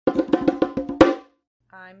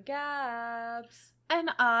I'm Gabs. And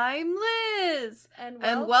I'm Liz.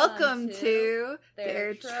 And welcome to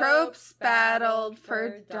Their Tropes Battled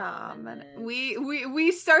for Dominance.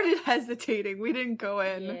 We started hesitating. We didn't go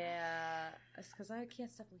in. Yeah. It's because I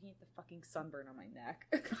can't stop looking at the fucking sunburn on my neck.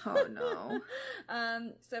 Oh, no.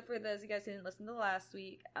 So for those of you guys who didn't listen to last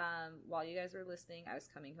week, while you guys were listening, I was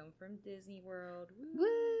coming home from Disney World.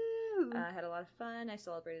 Woo! I had a lot of fun. I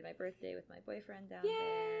celebrated my birthday with my boyfriend down Yay!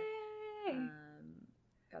 there.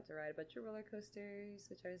 Got to ride a bunch of roller coasters,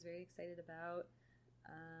 which I was very excited about.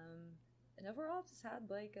 And overall, just had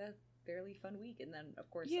like a fairly fun week. And then, of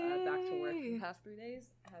course, back to work the past 3 days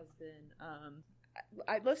has been.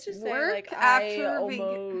 Let's just say, like, I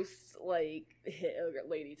almost like hit a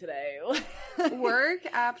lady today. Work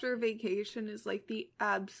after vacation is like the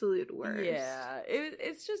absolute worst. Yeah,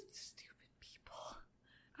 it's just stupid people.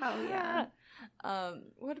 Oh yeah.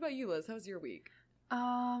 What about you, Liz? How was your week?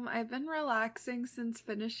 I've been relaxing since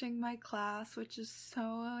finishing my class, which is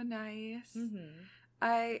so nice. Mm-hmm.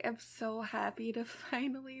 I am so happy to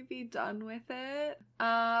finally be done with it.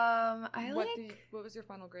 What was your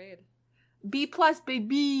final grade? B+,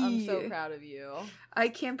 baby. I'm so proud of you. I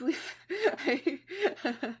can't believe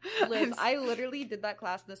Liz, I literally did that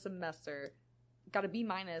class this semester. Got a B-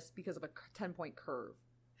 because of a 10-point curve.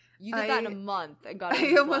 You did that in a month and got a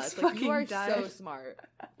B+. Almost like, fucking you are died. so smart.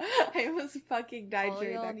 I almost fucking died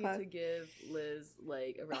during that class. All y'all need to give Liz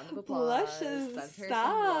like a round of applause. Blushes. Send her Stop.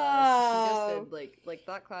 some blush. She just did like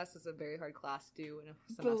that class is a very hard class to do in a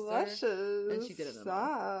semester. Blushes. And she did it in a month.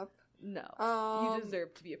 Stop. No, you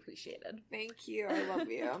deserve to be appreciated. Thank you. I love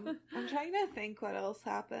you. I'm trying to think what else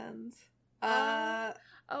happens.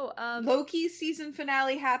 Loki's season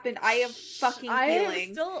finale happened. I have fucking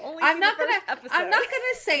feelings. I'm not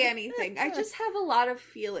gonna say anything. I just have a lot of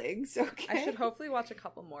feelings. Okay. I should hopefully watch a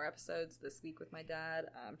couple more episodes this week with my dad.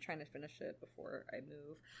 I'm trying to finish it before I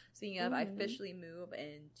move. Speaking of, I officially move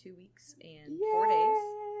in 2 weeks and 4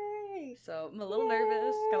 days. So I'm a little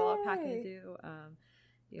nervous. Got a lot of packing to do.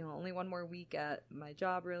 Only one more week at my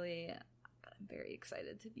job, really. I'm very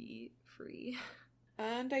excited to be free.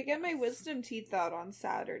 And I get my wisdom teeth out on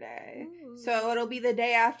Saturday. Ooh. So it'll be the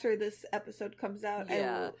day after this episode comes out. Yeah.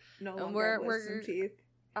 I will no longer have wisdom teeth.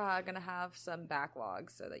 Gonna have some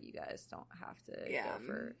backlogs so that you guys don't have to go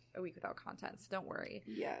for a week without content. So don't worry.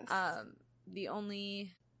 Yes. The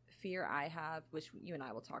only fear I have, which you and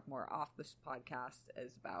I will talk more off this podcast,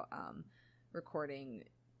 is about recording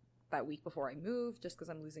that week before I move, just because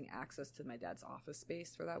I'm losing access to my dad's office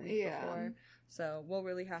space for that week before. So we'll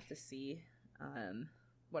really have to see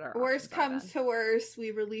what our worst comes to worst,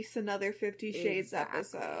 we release another 50 Shades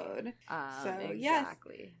episode. Exactly. Yes.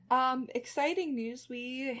 Exciting news,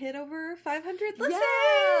 we hit over 500 listens!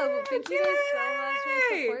 Yeah! Thank you guys so much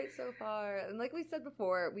for your support so far. And like we said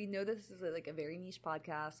before, we know this is a very niche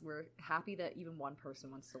podcast. We're happy that even one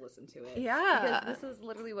person wants to listen to it. Yeah. Because this is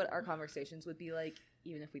literally what our conversations would be like,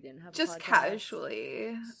 even if we didn't have a just podcast.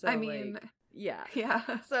 casually. So, I mean... Yeah.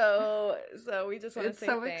 So we just want to say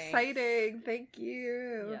so thanks. Exciting. Thank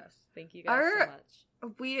you. Yes. Thank you guys so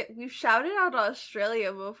much. We've shouted out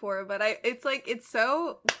Australia before, but it's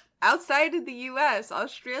so outside of the US.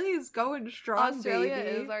 Australia's going strong. Australia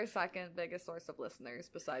baby. is our second biggest source of listeners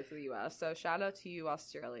besides the US. So shout out to you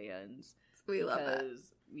Australians. We love it.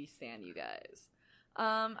 Because we stan you guys.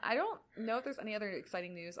 I don't know if there's any other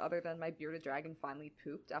exciting news other than my bearded dragon finally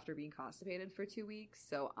pooped after being constipated for 2 weeks,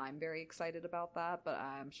 so I'm very excited about that, but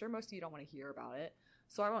I'm sure most of you don't want to hear about it,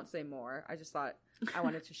 so I won't say more. I just thought I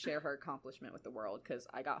wanted to share her accomplishment with the world, because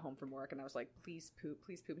I got home from work and I was like, please poop,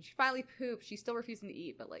 and she finally pooped. She's still refusing to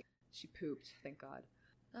eat, but she pooped, thank God.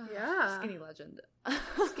 Yeah. Skinny legend.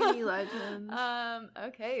 Skinny legend.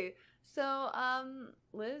 Okay. So,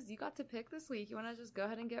 Liz, you got to pick this week. You want to just go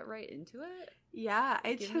ahead and get right into it? Yeah,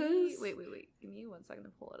 I chose... Wait. Give me 1 second to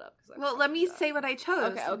pull it up. Well, let me say what I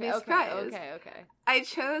chose. Okay. I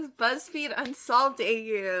chose BuzzFeed Unsolved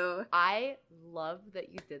AU. I love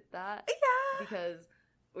that you did that. Yeah. Because,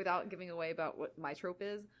 without giving away about what my trope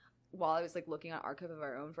is, while I was, looking at Archive of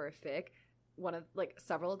Our Own for a fic, one of,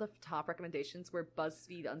 several of the top recommendations were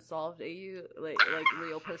BuzzFeed Unsolved AU,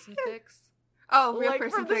 real person fics. Oh, real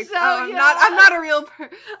person fics. Show, I'm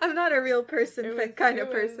not a real person fic kind of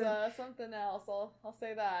person. Something else. I'll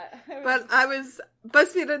say that. But I was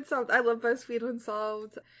BuzzFeed Unsolved. I love BuzzFeed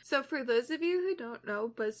Unsolved. So for those of you who don't know,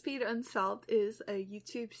 BuzzFeed Unsolved is a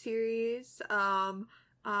YouTube series. Well,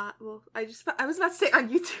 I was about to say on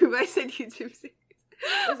YouTube. I said YouTube series.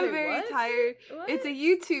 I'm very tired. What? It's a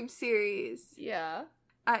YouTube series. Yeah.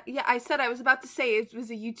 I said I was about to say it was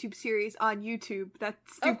a YouTube series on YouTube.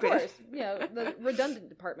 That's stupid. Of course, the redundant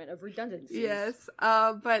department of redundancies. Yes,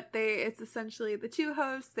 but it's essentially the two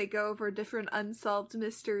hosts. They go over different unsolved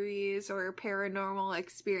mysteries or paranormal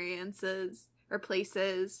experiences or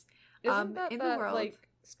places Isn't that in the world. Like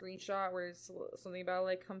screenshot where it's something about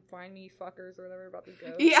like come find me fuckers or whatever about the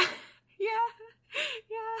ghost? Yeah.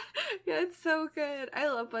 Yeah, it's so good. I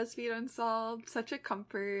love BuzzFeed Unsolved. Such a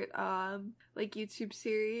comfort, like YouTube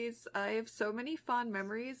series. I have so many fond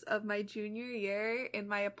memories of my junior year in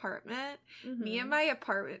my apartment. Mm-hmm. Me and my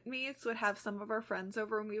apartment mates would have some of our friends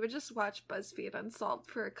over and we would just watch BuzzFeed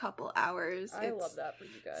Unsolved for a couple hours. I love that for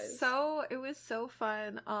you guys. It was so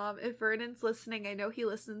fun. If Vernon's listening, I know he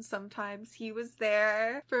listens sometimes. He was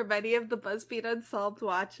there for many of the BuzzFeed Unsolved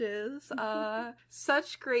watches.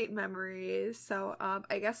 Such great memories. So,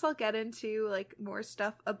 I guess I'll get into like more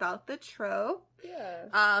stuff about the trope.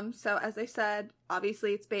 Yeah. So as I said,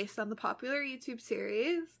 obviously it's based on the popular YouTube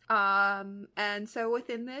series. And so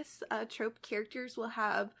within this trope, characters will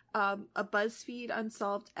have a BuzzFeed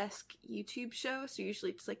Unsolved-esque YouTube show. So usually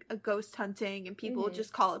it's like a ghost hunting and people will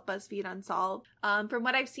just call it BuzzFeed Unsolved. From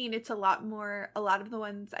what I've seen, it's a lot of the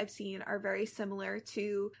ones I've seen are very similar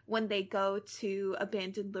to when they go to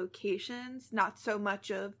abandoned locations, not so much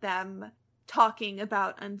of them talking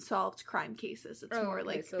about unsolved crime cases. It's more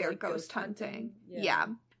like so they're like ghost hunting. Yeah.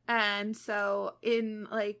 And so in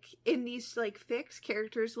these like fics,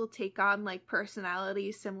 characters will take on like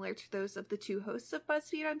personalities similar to those of the two hosts of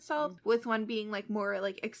BuzzFeed Unsolved, with one being like more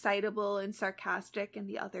like excitable and sarcastic and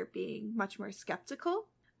the other being much more skeptical.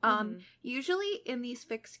 Usually in these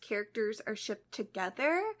fics, characters are shipped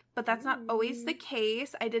together, but that's not always the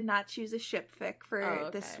case. I did not choose a ship fic for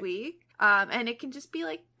this week. And it can just be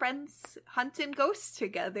like friends hunting ghosts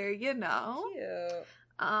together, you know?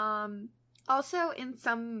 Cute. Also in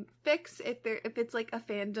some fics, if it's like a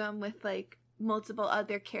fandom with like multiple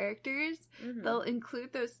other characters, they'll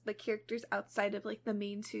include the characters outside of like the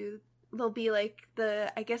main two. They'll be like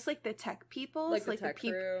the tech people, like the tech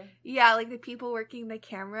crew. Yeah, like the people working the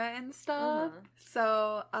camera and stuff.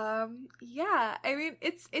 So, yeah, I mean,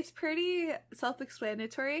 it's pretty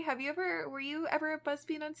self-explanatory. Were you ever a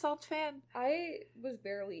BuzzFeed Unsolved fan? I was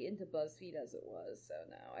barely into BuzzFeed as it was, so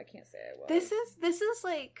no, I can't say I was. This is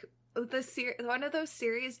like one of those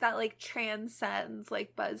series that like transcends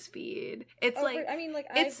like BuzzFeed. It's I've definitely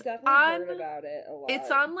heard about it a lot. It's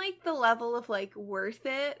on like the level of like Worth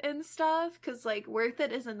It and stuff, because like Worth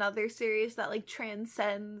It is another series that like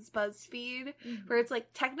transcends BuzzFeed, where it's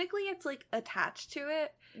like technically it's like attached to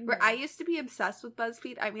it. Where I used to be obsessed with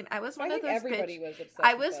BuzzFeed. I mean, I was one of those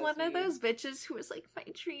bitches who was like, my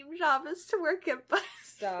dream job is to work at BuzzFeed.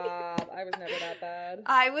 Stop. I was never that bad.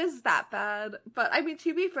 I was that bad. But I mean,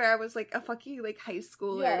 to be fair, I was like a fucking like high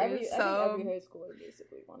schooler. Yeah, I think every high schooler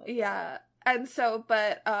basically wanted that. Yeah. And so,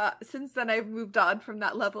 but since then I've moved on from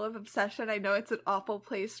that level of obsession. I know it's an awful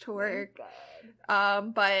place to work.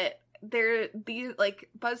 But these like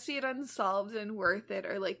BuzzFeed Unsolved and Worth It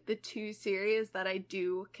are like the two series that I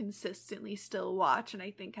do consistently still watch and I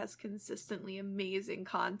think has consistently amazing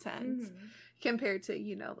content compared to,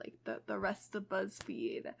 you know, like the rest of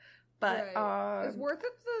BuzzFeed. But is Worth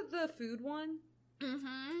It the food one?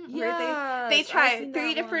 Where they try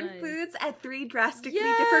 3 different foods at 3 drastically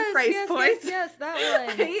different price points. Yes,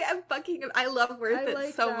 that one. I love Worth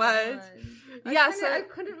It so much. I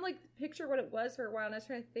couldn't like picture what it was for a while, and I was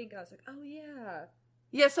trying to think. I was like, oh yeah.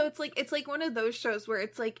 Yeah, so it's like one of those shows where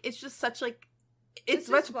it's like it's just such like it's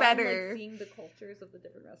much fun, better like, seeing the cultures of the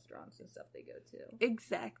different restaurants and stuff they go to.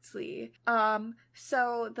 Exactly.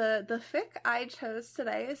 So the fic I chose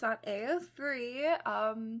today is on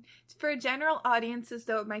AO3. For general audiences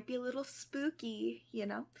though, it might be a little spooky, you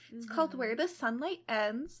know. It's called Where the Sunlight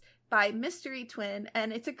Ends by Mystery Twin,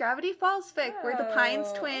 and it's a Gravity Falls fic where the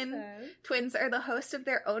Pines twins are the host of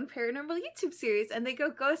their own paranormal YouTube series, and they go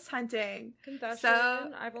ghost hunting. Confession,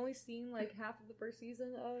 so, I've only seen like half of the first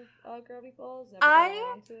season of Gravity Falls. Never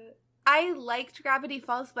got into it. I liked Gravity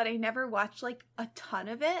Falls, but I never watched like a ton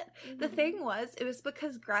of it. The thing was, it was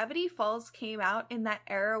because Gravity Falls came out in that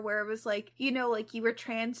era where it was like, you know, like you were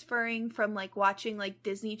transferring from like watching like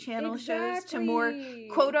Disney Channel shows to more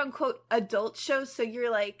quote unquote adult shows. So you're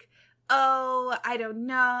like, oh, I don't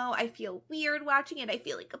know, I feel weird watching it, I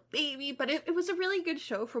feel like a baby, but it was a really good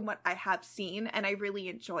show from what I have seen, and I really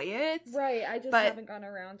enjoy it. Right, I just haven't gone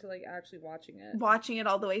around to, like, actually watching it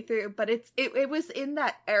all the way through, but it was in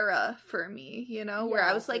that era for me, you know, where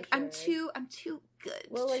I was like, sure. I'm too good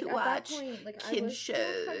to watch at that point, like, kid I was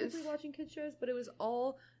shows. technically watching kid shows, but it was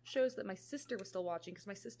all shows that my sister was still watching because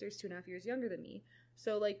my sister's 2.5 years younger than me.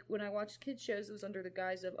 So, like, when I watched kids shows, it was under the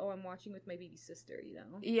guise of, oh, I'm watching with my baby sister, you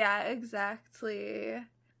know? Yeah, exactly.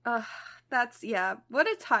 That's, yeah, what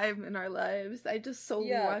a time in our lives. I just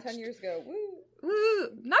solely watched... 10 years ago. Woo! Woo!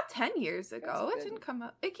 Not 10 years ago. That's It good. didn't come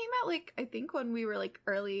out. It came out, like, I think when we were, like,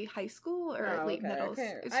 early high school or Oh, late okay. middle.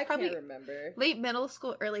 I can't remember. Late middle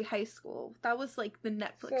school, early high school. That was, like, the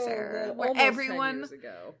Netflix So, era. almost 10 years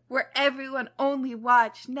ago. Where everyone only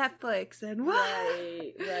watched Netflix and what?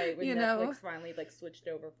 Right. When You Netflix know? finally, like, switched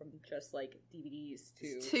over from just, like, DVDs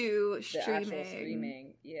to To the streaming. actual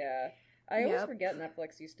streaming. Yeah. I always Yep. forget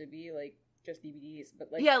Netflix used to be, like, just DVDs,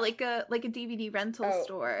 but like Yeah, like a DVD rental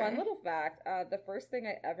store. Fun little fact: the first thing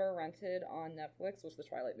I ever rented on Netflix was the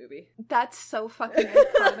Twilight movie. That's so fucking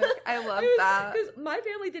iconic. I love that. Because my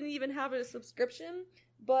family didn't even have a subscription,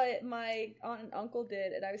 but my aunt and uncle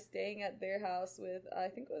did, and I was staying at their house with I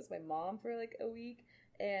think it was my mom for like a week.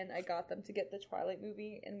 And I got them to get the Twilight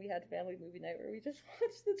movie, and we had family movie night where we just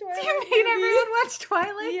watched the Twilight You movie. made everyone watch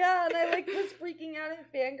Twilight? Yeah, and I like was freaking out and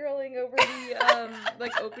fangirling over the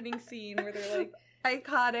like opening scene where they're like,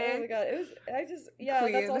 Iconic. oh my god, that's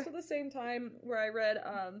Queen. also the same time where I read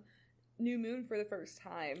New Moon for the first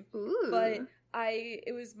time. Ooh. But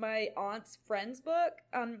it was my aunt's friend's book.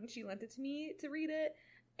 She lent it to me to read it,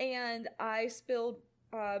 and I spilled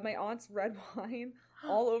my aunt's red wine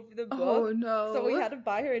all over the book. Oh no. So we had to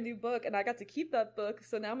buy her a new book, and I got to keep that book.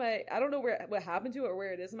 So now I don't know what happened to it or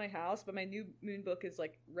where it is in my house, but my New Moon book is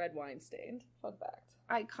like red wine stained. Fun fact.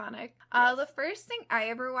 Iconic. Yes. The first thing I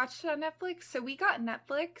ever watched on Netflix, so we got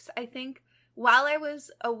Netflix, I think, while I was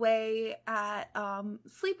away at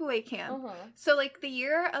sleepaway camp. So like the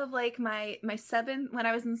year of like my seventh, when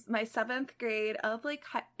I was in my 7th grade of like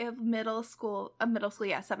of middle school,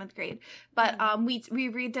 yeah, 7th grade. But we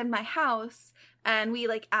redid my house and we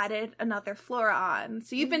like added another floor on.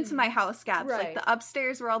 So you've been to my house, Gabs. Right. Like the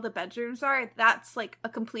upstairs where all the bedrooms are, that's like a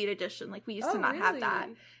complete addition. Like we used to not have that.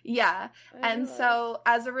 Yeah. And so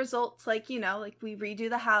as a result, like, you know, like we redo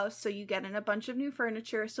the house, so you get in a bunch of new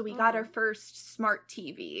furniture. So we got our first smart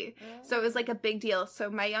TV. So it was like a big deal. So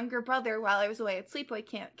my younger brother, while I was away at sleepaway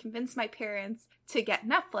camp, convinced my parents to get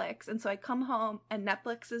Netflix. And so I come home and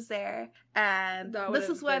Netflix is there. And this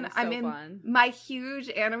is when I'm in my huge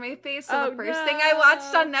anime phase. So the first thing I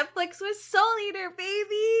watched on Netflix was Soul Eater,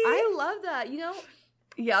 baby. I love that. You know,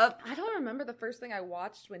 Yep. I don't remember the first thing I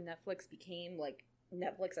watched when Netflix became like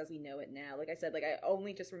Netflix as we know it now. Like I said, like I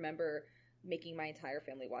only just remember making my entire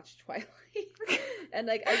family watch Twilight. And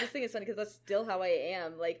like I just think it's funny because that's still how I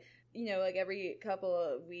am. Like, you know, like every couple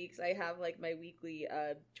of weeks I have like my weekly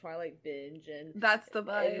Twilight binge, and that's the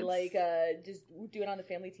vibes. And like just do it on the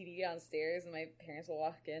family TV downstairs, and my parents will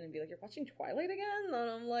walk in and be like, "You're watching Twilight again?" And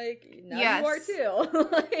I'm like, "Now yes. you are too."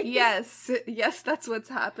 Like, yes, that's what's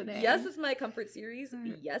happening. Yes, it's my comfort series.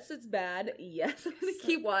 Yes, it's bad. Yes, I'm gonna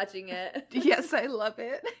keep watching it. Yes, I love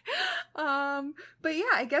it. But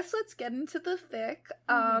yeah, I guess let's get into the fic.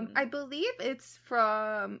 I believe it's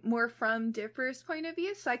from Dipper's point of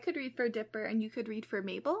view, so I could read for Dipper and you could read for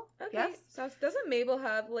Mabel. Okay. Yes. So doesn't Mabel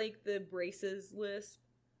have like the braces lisp?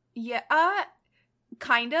 Yeah.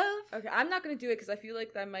 Kind of. Okay, I'm not gonna do it because I feel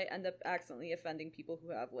like that might end up accidentally offending people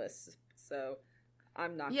who have lisps. So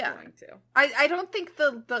I'm not going to. I don't think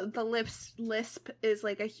the lisp is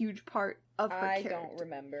like a huge part of her character. I don't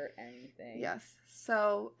remember anything. Yes.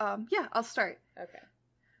 So yeah, I'll start. Okay.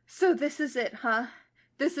 So this is it, huh?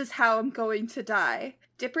 This is how I'm going to die.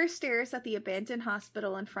 Dipper stares at the abandoned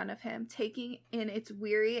hospital in front of him, taking in its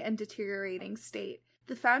weary and deteriorating state.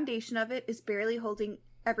 The foundation of it is barely holding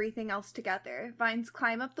everything else together. Vines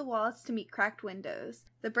climb up the walls to meet cracked windows.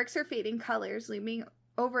 The bricks are fading colors, looming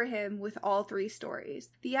over him with all 3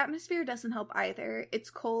 stories. The atmosphere doesn't help either.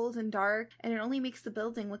 It's cold and dark, and it only makes the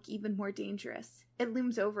building look even more dangerous. It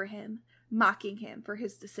looms over him, mocking him for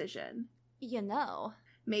his decision. You know,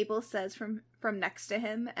 Mabel says from next to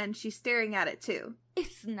him, and she's staring at it too.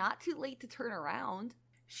 It's not too late to turn around.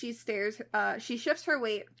 She shifts her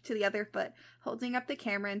weight to the other foot, holding up the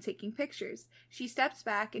camera and taking pictures. She steps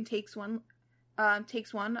back and takes one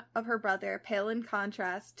of her brother, pale in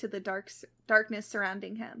contrast to the darkness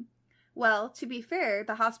surrounding him. Well, to be fair,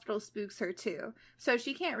 the hospital spooks her too, so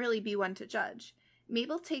she can't really be one to judge.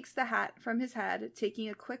 Mabel takes the hat from his head, taking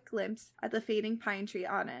a quick glimpse at the fading pine tree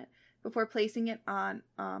on it, before placing it on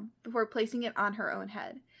her own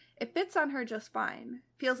head. It fits on her just fine.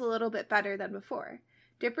 Feels a little bit better than before.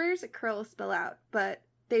 Dipper's curls spill out, but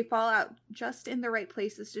they fall out just in the right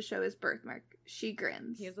places to show his birthmark. She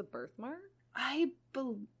grins. He has a birthmark? I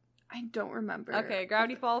don't remember. Okay,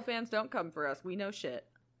 Gravity Falls fans, don't come for us. We know shit.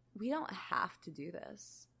 We don't have to do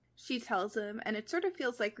this. she tells him, and it sort of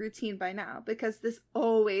feels like routine by now, because this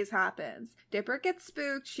always happens. Dipper gets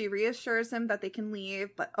spooked, she reassures him that they can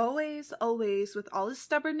leave, but always, with all his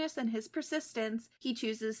stubbornness and his persistence, he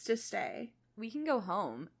chooses to stay. We can go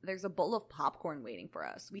home. There's a bowl of popcorn waiting for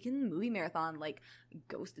us. We can movie marathon, like,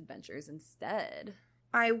 Ghost Adventures instead.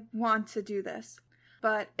 I want to do this,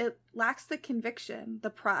 but it lacks the conviction,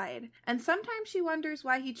 the pride, and sometimes she wonders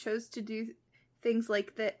why he chose to do things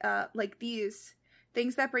like these.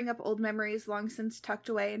 Things that bring up old memories long since tucked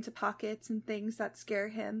away into pockets, and things that scare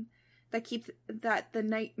him, that the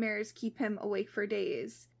nightmares keep him awake for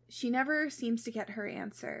days. She never seems to get her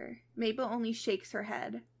answer. Mabel only shakes her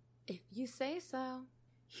head. If you say so.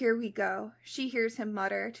 Here we go. She hears him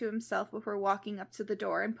mutter to himself before walking up to the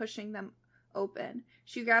door and pushing them open.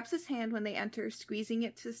 She grabs his hand when they enter, squeezing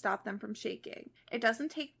it to stop them from shaking. It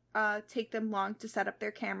doesn't take them long to set up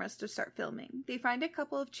their cameras to start filming. They find a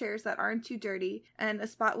couple of chairs that aren't too dirty and a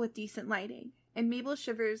spot with decent lighting, and Mabel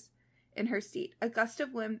shivers in her seat. A gust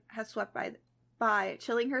of wind has swept by,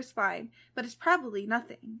 chilling her spine, but it's probably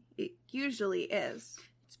nothing. It usually is.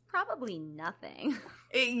 It's probably nothing.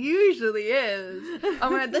 It usually is. Oh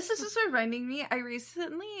my god, this is just reminding me, I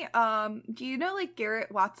recently, do you know, like,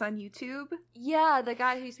 Garrett Watts on YouTube? Yeah, the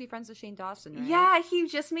guy who used to be friends with Shane Dawson, right? Yeah, he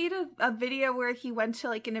just made a video where he went to,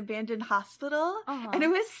 like, an abandoned hospital, and it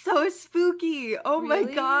was so spooky. Oh Really?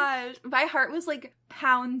 my gosh. My heart was, like,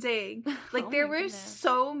 pounding. Like, Oh there my were goodness.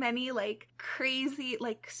 so many, like, crazy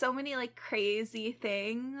things.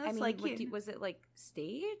 I mean, like, was it, like,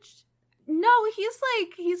 staged? No,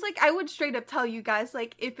 he's like, I would straight up tell you guys,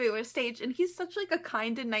 like, if it was staged, and he's such, like, a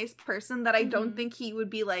kind and nice person that I don't think he would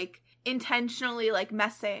be, like, intentionally, like,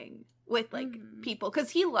 messing with, like, people, because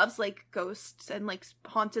he loves, like, ghosts and, like,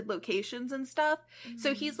 haunted locations and stuff,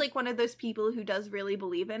 so he's, like, one of those people who does really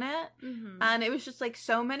believe in it, and it was just, like,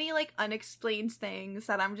 so many, like, unexplained things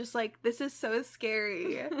that I'm just, like, this is so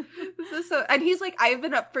scary. This is so, and he's, like, I've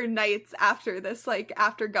been up for nights after this, like,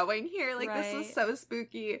 after going here, like, this is so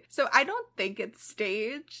spooky, so I don't think it's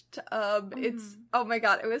staged, it's, oh my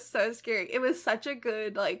god, it was so scary. It was such a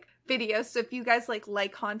good, like, video. So if you guys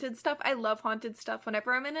like haunted stuff, I love haunted stuff.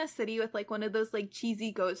 Whenever I'm in a city with like one of those like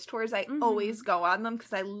cheesy ghost tours, I always go on them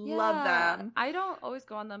because I love them. I don't always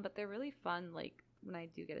go on them, but they're really fun, like, when I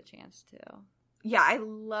do get a chance to. Yeah, I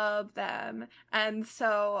love them. And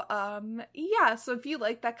so yeah, so if you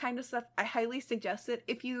like that kind of stuff, I highly suggest it.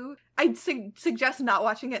 I'd suggest not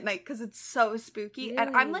watching at night because it's so spooky. Really?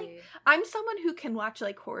 And I'm someone who can watch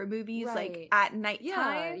like horror movies like at nighttime.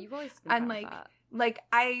 Yeah, you've always been and kind of that. like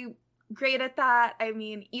I great at that. I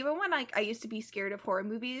mean, even when like I used to be scared of horror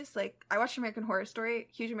movies, like I watched American Horror Story,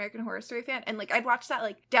 huge American Horror Story fan, and like I'd watch that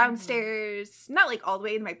like downstairs, not like all the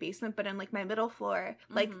way in my basement, but in like my middle floor,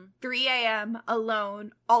 like 3 a.m.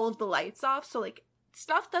 alone, all of the lights off, so like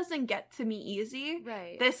stuff doesn't get to me easy.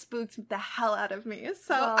 Right. This spooked the hell out of me.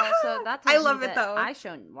 So, so that I tells love me it that though. I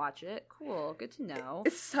shouldn't watch it. Cool. Good to know.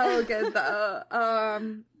 It's so good though.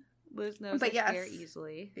 Liz knows but I scare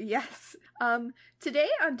easily. Yes. Today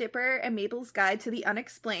on Dipper and Mabel's Guide to the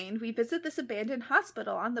Unexplained, we visit this abandoned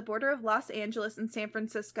hospital on the border of Los Angeles and San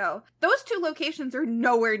Francisco. Those two locations are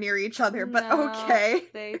nowhere near each other, but okay.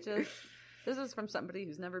 This is from somebody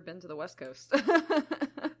who's never been to the West Coast.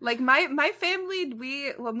 Like my family,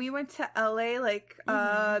 when we went to LA like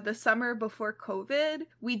the summer before COVID,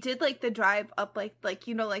 we did like the drive up like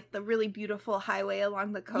you know like the really beautiful highway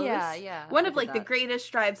along the coast. Yeah. One of like the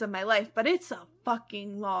greatest drives of my life, but it's a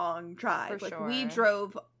fucking long drive. For like sure. we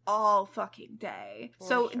drove all fucking day. For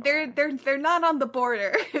so sure. they're not on the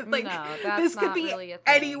border. Like no, that's this could not be really a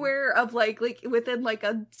thing. anywhere of like within like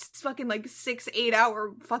a fucking like 6-8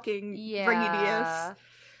 hour fucking radius.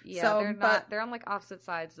 Yeah, So, they're on like opposite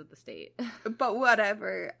sides of the state. But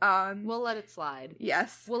whatever. We'll let it slide.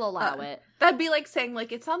 Yes. We'll allow it. That'd be like saying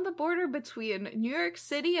like it's on the border between New York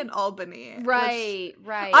City and Albany. Right.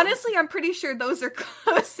 Honestly, I'm pretty sure those are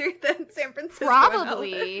closer than San Francisco.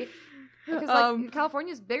 Probably. Because like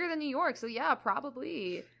California's bigger than New York, so yeah,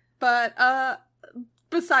 probably. But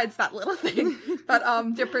besides that little thing, but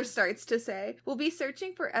Dipper starts to say, we'll be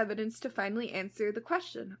searching for evidence to finally answer the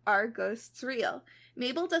question, are ghosts real?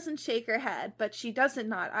 Mabel doesn't shake her head, but she doesn't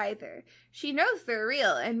nod either. She knows they're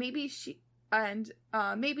real, and maybe she's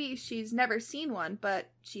never seen one, but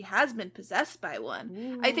she has been possessed by one.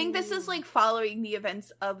 Ooh. I think this is like following the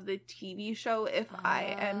events of the TV show, if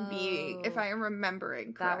I am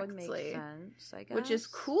remembering correctly. That would make sense, I guess. Which is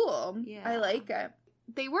cool. Yeah. I like it.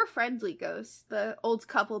 They were friendly ghosts, the old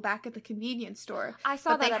couple back at the convenience store. I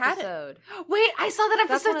saw that episode. Wait, I saw that episode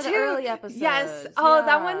That's one of too. the early episodes. Yes. Oh,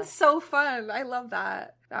 that one's so fun. I love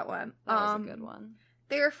that one. That was a good one.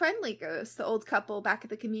 They were friendly ghosts, the old couple back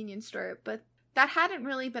at the communion store, but that hadn't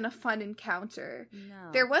really been a fun encounter.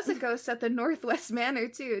 No. There was a ghost at the Northwest Manor,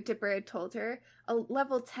 too, Dipper had told her. A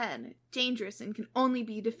level 10, dangerous, and can only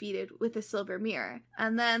be defeated with a silver mirror.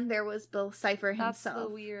 And then there was Bill Cipher himself. That's the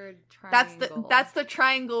weird triangle. That's the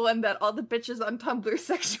triangle one that all the bitches on Tumblr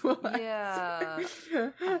sexualize. Yeah.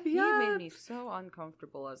 He made me so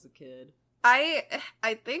uncomfortable as a kid.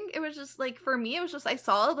 I think it was just, like, for me, it was just, I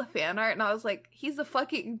saw the fan art and I was like, he's a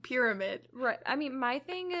fucking pyramid. Right. I mean, my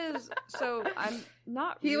thing is, so I'm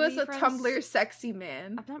not He really was a friends- Tumblr sexy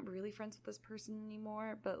man. I'm not really friends with this person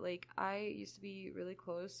anymore, but, like, I used to be really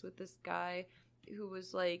close with this guy who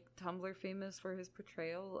was, like, Tumblr famous for his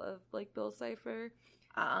portrayal of, like, Bill Cipher.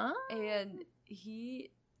 And the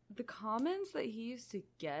comments that he used to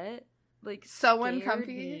get, like, So scared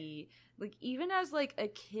uncomfy. me. Like, even as, like, a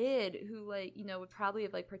kid who, like, you know, would probably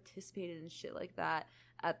have, like, participated in shit like that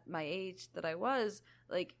at my age that I was,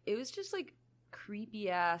 like, it was just, like,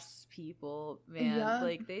 creepy-ass people, man. Yeah.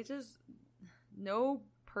 Like, they just... No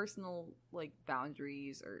personal, like,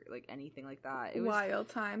 boundaries or, like, anything like that. It was... Wild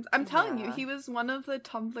times. I'm telling you, Yeah. he was one of the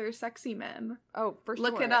Tumblr sexy men. Oh, for sure.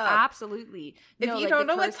 Look it up. Absolutely. If No, you like, don't the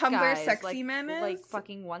know what cursed Tumblr guys, sexy like, man is, like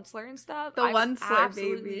fucking Onceler and stuff. The I would Onceler,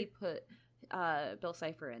 absolutely baby. put Bill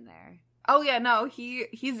Cipher in there. Oh yeah, no,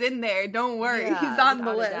 he's in there. Don't worry, Yeah, he's on the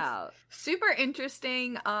without a list. doubt. Super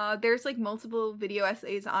interesting. There's like multiple video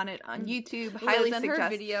essays on it on YouTube. Liz Highly and her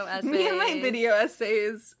suggest. video essays. Me and my video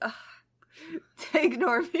essays.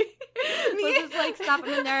 Ignore me. Liz is like, stop,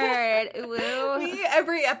 I'm a nerd. Woo. Me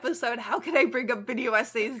every episode. How can I bring up video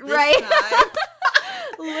essays this Right. time?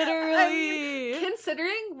 Literally. I mean,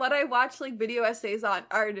 considering what I watch like video essays on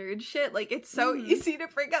are nerd shit, like it's so easy to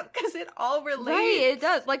bring up because it all relates. Right, it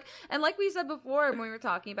does. Like, and like we said before when we were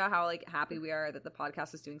talking about how like happy we are that the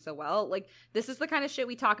podcast is doing so well, like this is the kind of shit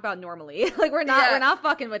we talk about normally. Like we're not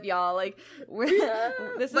fucking with y'all. Like we're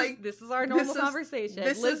this is our normal conversation.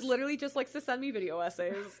 Liz literally just likes to send me video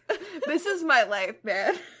essays. This is my life,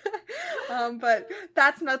 man. But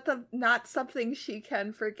that's not something she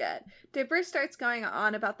can forget. Dipper starts going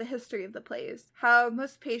on about the history of the place, how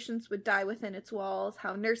most patients would die within its walls,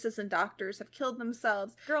 how nurses and doctors have killed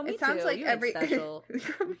themselves. Girl, me It sounds too. like You ain't every special.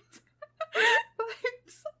 Girl, me too.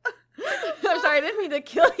 I'm sorry, I didn't mean to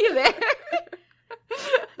kill you there.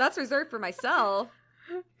 That's reserved for myself.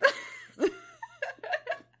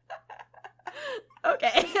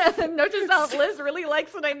 Okay. Note to self, Liz really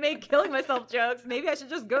likes when I make killing myself jokes. Maybe I should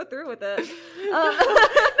just go through with it.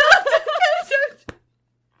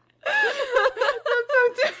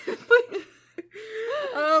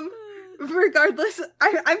 Regardless,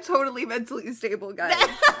 I'm totally mentally stable, guys.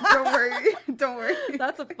 Don't worry.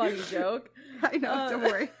 That's a funny joke. I know, don't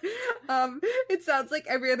worry. It sounds like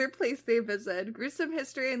every other place they visit. Gruesome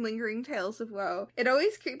history and lingering tales of woe. It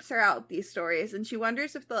always creeps her out, these stories, and she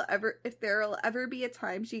wonders if there'll ever be a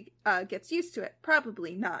time she gets used to it.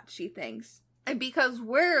 Probably not, she thinks. And because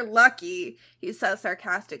we're lucky, he says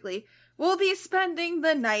sarcastically, we'll be spending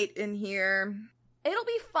the night in here. It'll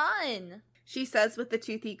be fun. She says with a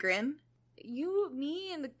toothy grin. You,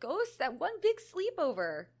 me, and the ghosts at one big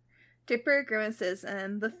sleepover. Dipper grimaces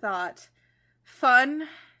and the thought. Fun,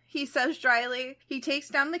 he says dryly. He takes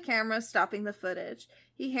down the camera, stopping the footage.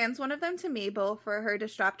 He hands one of them to Mabel for her to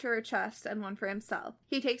strap to her chest and one for himself.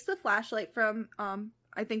 He takes the flashlight from,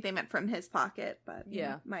 I think they meant from his pocket, but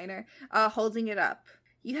yeah, minor, holding it up.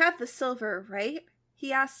 You have the silver, right?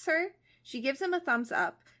 He asks her. She gives him a thumbs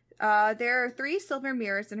up. There are 3 silver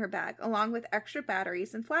mirrors in her bag, along with extra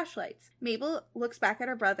batteries and flashlights. Mabel looks back at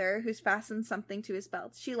her brother, who's fastened something to his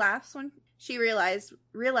belt. She laughs when she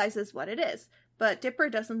realizes what it is, but Dipper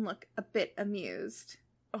doesn't look a bit amused.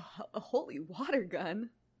 A holy water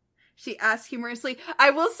gun? She asks humorously.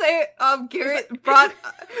 I will say, Garrett brought...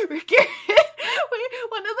 Garrett... Wait,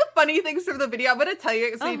 one of the funny things from the video, I'm going to tell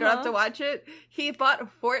you so you don't have to watch it. He bought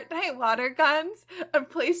Fortnite water guns and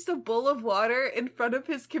placed a bowl of water in front of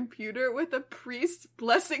his computer with a priest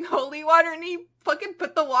blessing holy water, and he fucking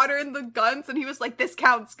put the water in the guns, and he was like, this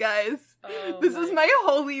counts, guys. This is my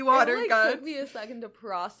holy water gun. It took me a second to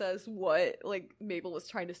process what, like, Mabel was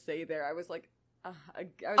trying to say there. I was like,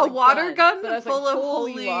 a water gun but I was full like, of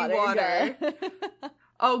holy water.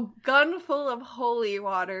 A gun full of holy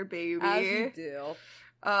water, baby. As you do.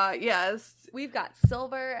 Yes. We've got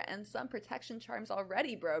silver and some protection charms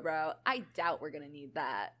already, bro. I doubt we're gonna need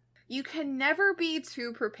that. You can never be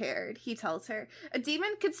too prepared, he tells her. A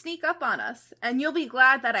demon could sneak up on us, and you'll be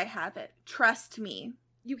glad that I have it. Trust me.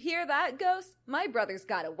 You hear that, Ghost? My brother's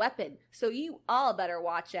got a weapon, so you all better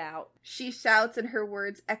watch out. She shouts and her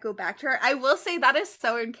words echo back to her. I will say that is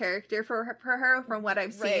so in character for her from what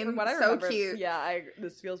I've seen. From what I so remember, cute. Yeah,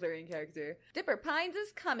 this feels very in character. Dipper Pines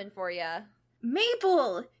is coming for ya.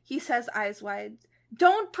 Mabel, he says, eyes wide.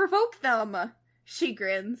 Don't provoke them. She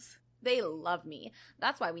grins. They love me.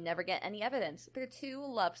 That's why we never get any evidence. They're too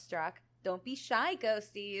love-struck. Don't be shy,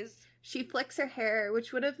 ghosties. She flicks her hair,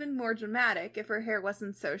 which would have been more dramatic if her hair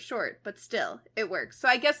wasn't so short, but still, it works. So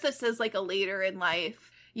I guess this is like a later in life,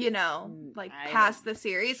 you know, like past the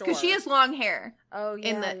series, because she has long hair. Oh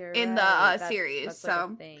yeah, in the series. That's so like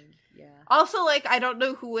a thing. Yeah. Also, like, I don't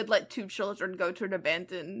know who would let two children go to an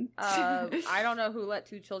abandoned. I don't know who let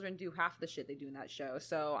two children do half the shit they do in that show,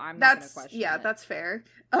 so I'm not gonna question. Yeah, it. That's fair.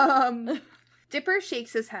 Dipper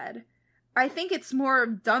shakes his head. I think it's more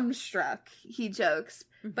dumbstruck, he jokes.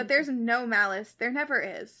 But there's no malice. There never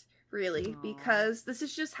is, really, because this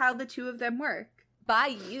is just how the two of them work.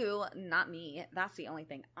 By you, not me. That's the only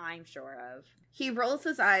thing I'm sure of. He rolls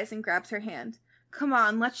his eyes and grabs her hand. Come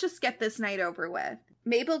on, let's just get this night over with.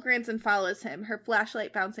 Mabel grins and follows him, her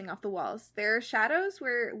flashlight bouncing off the walls. There are shadows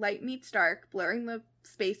where light meets dark, blurring the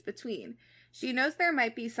space between. She knows there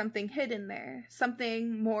might be something hidden there,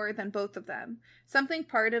 something more than both of them, something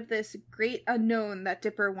part of this great unknown that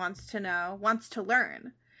Dipper wants to know, wants to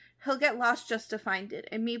learn. He'll get lost just to find it,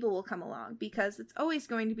 and Mabel will come along, because it's always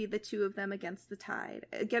going to be the two of them against the tide,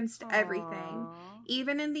 against everything.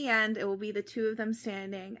 Even in the end, it will be the two of them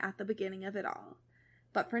standing at the beginning of it all.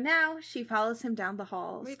 But for now, she follows him down the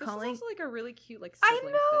halls, Wait, calling... this is also like a really cute, like, I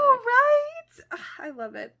sibling know, fic. right? Ugh, I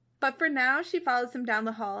love it. But for now, she follows him down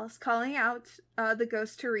the halls, calling out the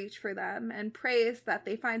ghost to reach for them, and prays that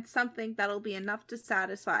they find something that'll be enough to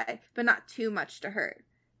satisfy, but not too much to hurt.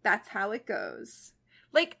 That's how it goes.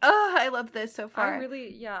 Like, I love this so far.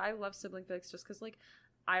 I love sibling fics just because, like,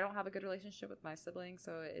 I don't have a good relationship with my siblings,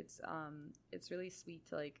 so it's really sweet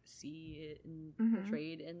to, like, see it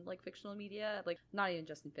portrayed in, like, fictional media, like, not even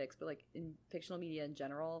just in fics, but, like, in fictional media in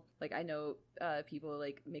general. Like, I know people,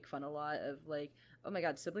 like, make fun a lot of, like, oh my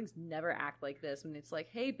god, siblings never act like this, when it's like,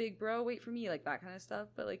 hey, big bro, wait for me, like, that kind of stuff,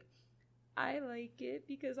 but, like, I like it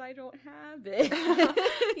because I don't have it.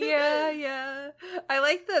 Yeah. I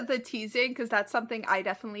like the teasing, because that's something I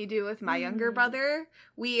definitely do with my younger brother.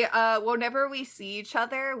 We, whenever we see each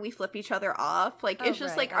other, we flip each other off. Like, it's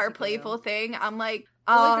just, like, our playful thing. I'm like,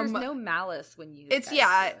 there's no malice when you it's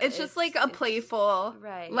just like a playful,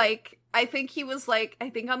 right? Like, I think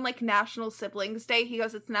on like National Siblings Day, he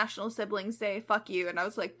goes, it's National Siblings Day, fuck you. And I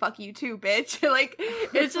was like, fuck you too, bitch. Like,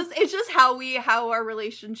 it's just how our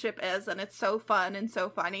relationship is, and it's so fun and so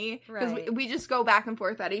funny, because we just go back and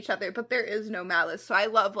forth at each other, but there is no malice. So I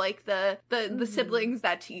love, like, the siblings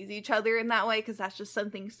that tease each other in that way, because that's just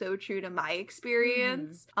something so true to my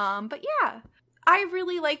experience. But yeah, I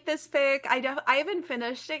really like this fic. I haven't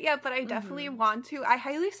finished it yet, but I definitely want to. I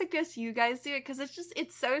highly suggest you guys do it, because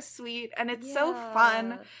it's so sweet and it's so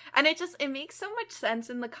fun, and it makes so much sense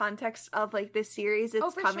in the context of, like, this series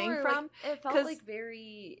it's coming from. Like, it felt like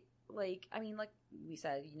very, like, I mean, like we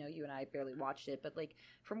said, you know, you and I barely watched it, but, like,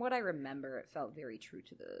 from what I remember, it felt very true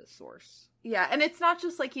to the source. Yeah, and it's not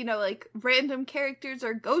just, like, you know, like, random characters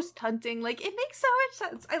or ghost hunting. Like, it makes so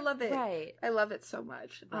much sense. I love it. Right. I love it so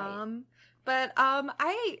much. Right. But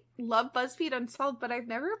I love BuzzFeed Unsolved, but I've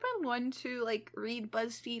never been one to, like, read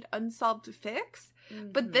BuzzFeed Unsolved fics.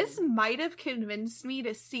 But this might have convinced me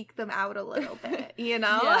to seek them out a little bit, you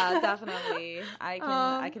know? Yeah, definitely.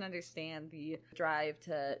 I can understand the drive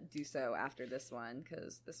to do so after this one,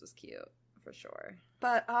 because this was cute, for sure.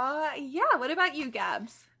 But, yeah, what about you,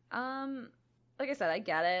 Gabs? Like I said, I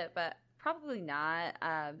get it, but probably not.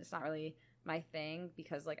 It's not really my thing,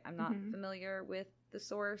 because, like, I'm not familiar with the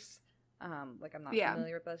source. Like, I'm not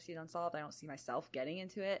familiar with BuzzFeed Unsolved. I don't see myself getting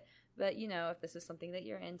into it. But, you know, if this is something that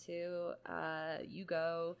you're into, you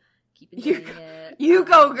go. Keep enjoying it. You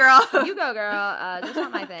go, girl. You go, girl. That's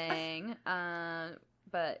not my thing.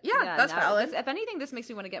 But yeah, that's valid. If anything, this makes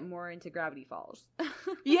me want to get more into Gravity Falls.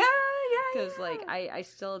 Yeah. Because, like, I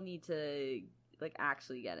still need to, like,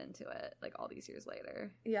 actually get into it, like, all these years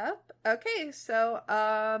later. Yep. Okay, so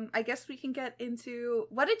I guess we can get into,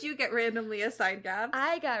 what did you get randomly assigned, Gabs?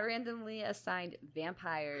 I got randomly assigned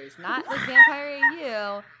vampires, not like Vampire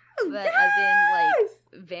AU, but as in,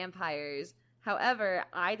 like, vampires. However,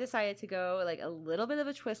 I decided to go, like, a little bit of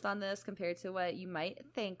a twist on this compared to what you might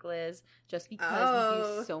think, Liz, just because we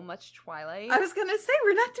do so much Twilight. I was gonna say,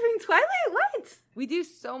 we're not doing Twilight? What? We do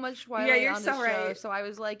so much Twilight on the show, right. so I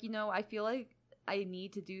was like, you know, I feel like I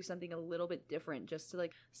need to do something a little bit different just to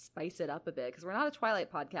like spice it up a bit, because we're not a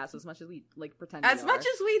Twilight podcast as much as we like pretend As we much are.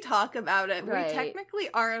 as we talk about it, Right. we technically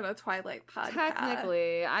aren't a Twilight podcast.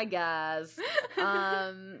 Technically, I guess.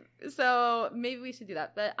 So maybe we should do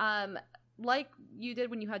that. But like you did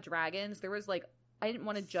when you had dragons, there was like, I didn't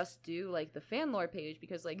want to just do like the fan lore page,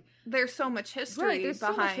 because like there's so much history right, there's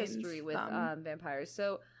behind so much history with them. vampires.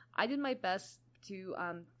 So I did my best to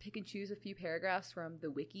pick and choose a few paragraphs from the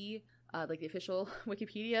wiki, like the official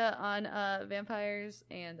Wikipedia on vampires,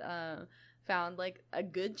 and found like a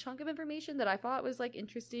good chunk of information that I thought was like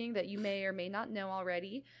interesting that you may or may not know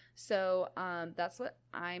already. So that's what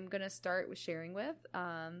I'm gonna start with sharing with.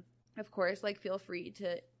 Of course, like, feel free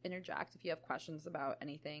to interject if you have questions about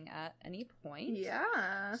anything at any point.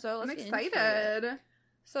 Yeah. So let's I'm get into it. excited.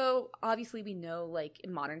 So obviously we know, like,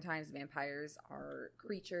 in modern times, vampires are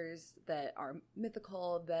creatures that are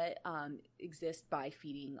mythical, that exist by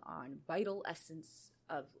feeding on vital essence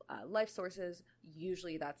of life sources.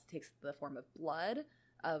 Usually that takes the form of blood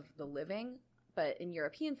of the living. But in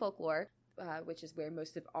European folklore, which is where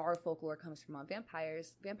most of our folklore comes from on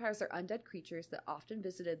vampires, vampires are undead creatures that often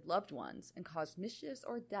visited loved ones and caused mischiefs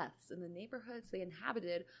or deaths in the neighborhoods they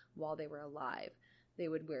inhabited while they were alive. They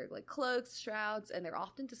would wear like cloaks, shrouds, and they're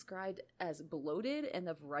often described as bloated and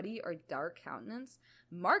of ruddy or dark countenance,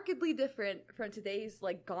 markedly different from today's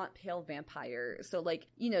like gaunt, pale vampire. So like,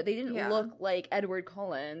 you know, they didn't look like Edward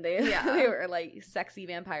Cullen. They they were like sexy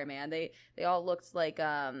vampire man. They all looked like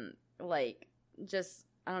just,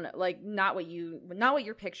 I don't know, like not what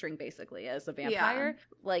you're picturing basically as a vampire.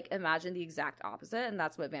 Like, imagine the exact opposite, and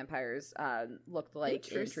that's what vampires looked like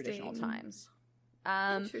in traditional times.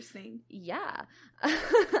 Interesting. Yeah.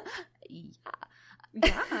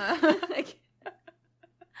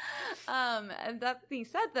 And that being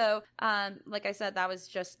said, though, like I said, that was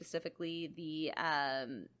just specifically the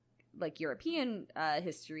like European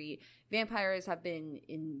history. Vampires have been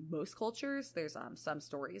in most cultures. There's some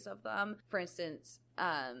stories of them. For instance,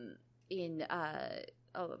 in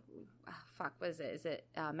what is it? Is it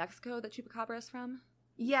Mexico that Chupacabra is from?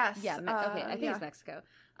 Yes. Yeah. Okay. I think it's Mexico.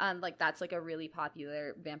 Like, that's like a really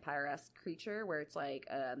popular vampire-esque creature where it's like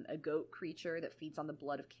a goat creature that feeds on the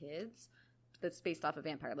blood of kids. That's based off a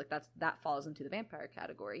vampire. Like, that falls into the vampire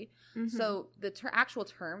category. Mm-hmm. So the actual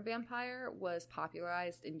term vampire was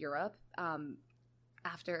popularized in Europe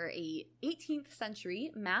after a 18th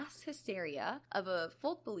century mass hysteria of a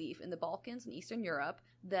folk belief in the Balkans and Eastern Europe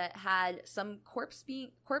that had some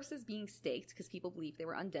corpses being staked because people believed they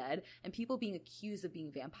were undead, and people being accused of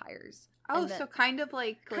being vampires. Oh, so kind of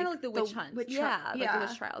like the witch hunt. Like the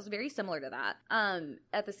witch trials. Very similar to that.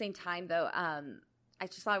 At the same time, though, I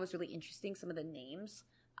just thought it was really interesting, some of the names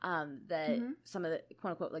that some of the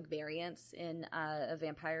quote-unquote like variants in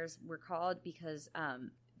vampires were called, because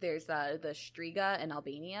there's the Striga in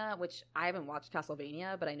Albania, which I haven't watched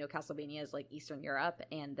Castlevania, but I know Castlevania is like Eastern Europe,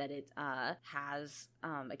 and that it has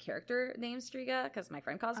a character named Striga because my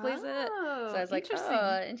friend cosplays it. So I was like,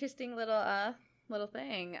 interesting little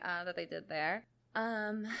thing that they did there.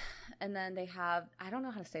 And then they have, I don't know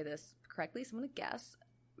how to say this correctly, so I'm gonna guess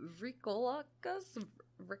Vrikolakas.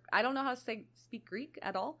 I don't know how to speak Greek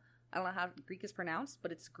at all. I don't know how Greek is pronounced,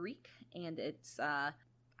 but it's Greek, and it's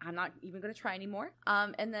I'm not even going to try anymore.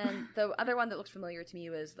 And then the other one that looked familiar to me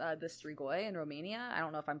was the Strigoi in Romania. I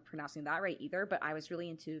don't know if I'm pronouncing that right either, but I was really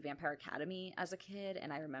into Vampire Academy as a kid,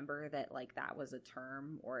 and I remember that like that was a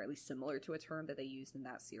term, or at least similar to a term that they used in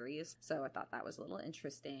that series. So I thought that was a little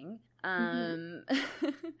interesting. And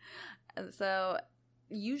so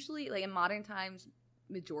usually, like in modern times,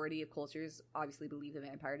 majority of cultures obviously believe the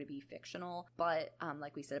vampire to be fictional, but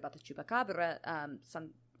like we said about the Chupacabra, some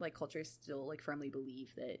like cultures still like firmly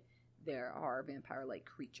believe that there are vampire-like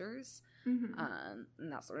creatures, and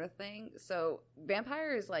that sort of thing. So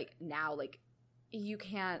vampires, like now, like you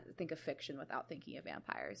can't think of fiction without thinking of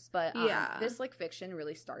vampires. But this like fiction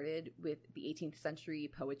really started with the 18th century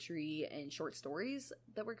poetry and short stories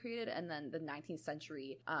that were created, and then the 19th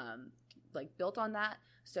century like built on that.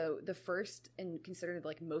 So the first and considered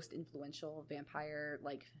like most influential vampire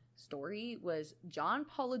like story was John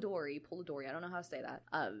Polidori, I don't know how to say that,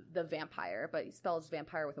 The Vampire, but he spells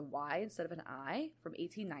vampire with a Y instead of an I, from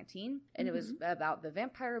 1819, and it was about the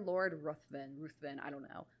vampire lord Ruthven, I don't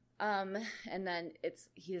know. And then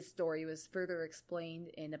his story was further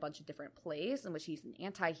explained in a bunch of different plays in which he's an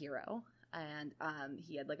anti-hero, and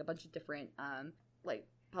he had like a bunch of different like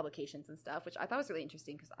publications and stuff, which I thought was really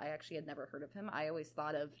interesting because I actually had never heard of him. I always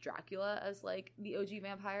thought of Dracula as like the OG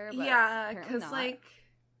vampire, but because like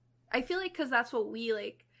I feel like because that's what we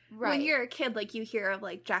like when you're a kid, like, you hear of,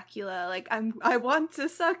 like, Dracula, like, I want to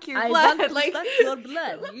suck your I blood. want to like, suck your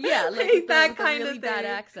blood. Yeah, like that with kind really of bad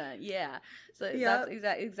thing. accent. Yeah. So Yep.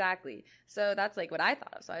 that's exactly. So that's like what I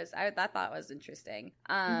thought of. So that thought was interesting.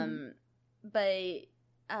 But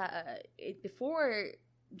before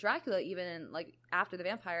Dracula, even like after the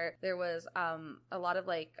vampire, there was a lot of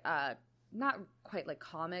like not quite like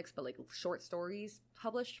comics, but like short stories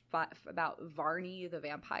published about Varney the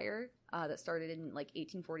vampire that started in like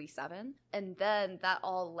 1847, and then that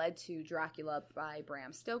all led to Dracula by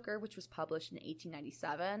Bram Stoker, which was published in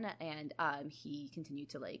 1897, and he continued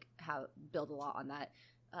to like build a lot on that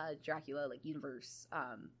Dracula like universe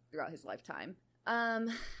throughout his lifetime.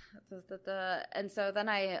 And so then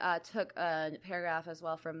I took a paragraph as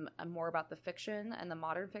well from more about the fiction and the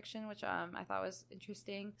modern fiction, which I thought was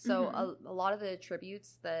interesting. So a lot of the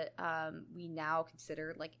attributes that we now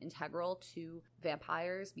consider like integral to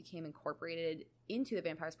vampires became incorporated into the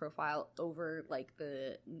vampire's profile over like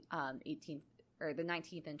the 18th or the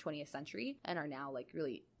 19th and 20th century, and are now like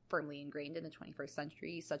really firmly ingrained in the 21st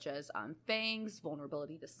century, such as fangs,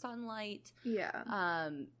 vulnerability to sunlight. Yeah.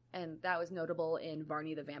 And that was notable in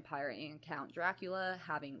Varney the Vampire and Count Dracula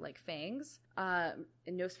having like fangs.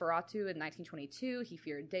 In Nosferatu in 1922, he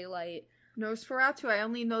feared daylight. Nosferatu, I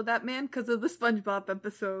only know that man because of the SpongeBob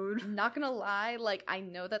episode. Not gonna lie, like I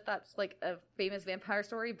know that that's like a famous vampire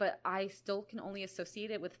story, but I still can only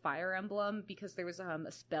associate it with Fire Emblem because there was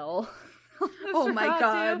a spell. Oh my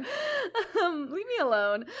god. Leave me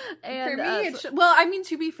alone. And for me, well, I mean,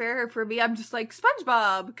 to be fair, for me, I'm just like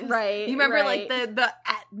SpongeBob. Right. You remember like the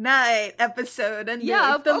at night episode, and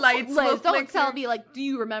the lights will don't flicker. tell me like, do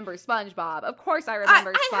you remember SpongeBob? Of course I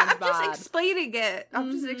remember SpongeBob. I'm just explaining it.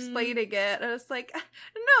 And it's like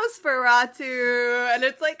Nosferatu, and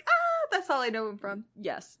it's like that's all I know him from.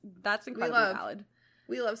 Yes, that's incredibly valid.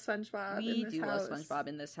 We love SpongeBob. We do love SpongeBob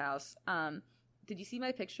in this house. Did you see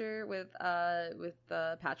my picture with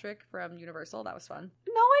Patrick from Universal? That was fun.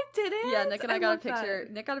 No, I didn't. Yeah, Nick and I got a picture.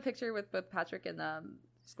 That. Nick got a picture with both Patrick and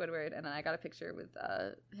Squidward, and then I got a picture with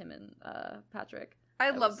him and Patrick. I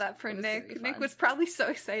love that for Nick. Really Nick was probably so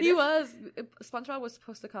excited. He was. SpongeBob was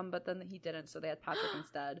supposed to come, but then he didn't, so they had Patrick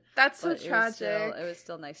instead. That's so tragic. It was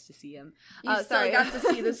still nice to see him. You still got to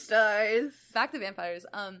see the stars. Back to vampires.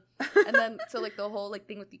 And then so like the whole like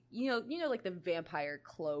thing with the you know like the vampire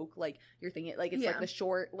cloak, like you're thinking like it's like the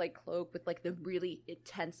short like cloak with like the really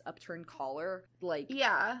intense upturned collar, like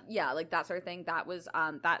yeah, like that sort of thing. That was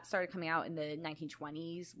that started coming out in the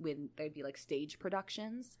 1920s when there'd be like stage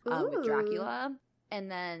productions with Dracula. And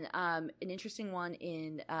then an interesting one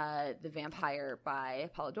in The Vampire by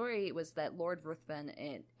Polidori was that Lord Ruthven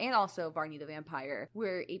and also Varney the Vampire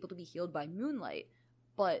were able to be healed by moonlight.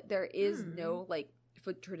 But there is no, like,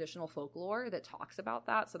 traditional folklore that talks about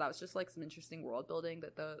that. So that was just, like, some interesting world building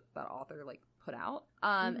that that author, like, put out.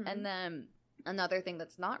 And then another thing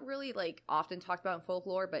that's not really like often talked about in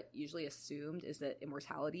folklore but usually assumed is that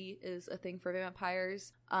immortality is a thing for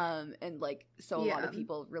vampires, and like so a lot of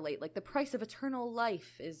people relate like the price of eternal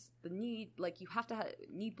life is the need, like you have to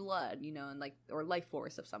need blood, you know, and like or life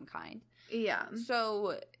force of some kind.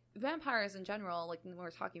 So vampires in general, like when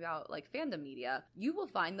we're talking about like fandom media, you will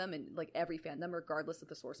find them in like every fandom regardless of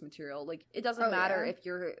the source material. Like it doesn't matter if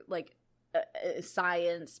you're like a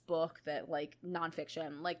science book that like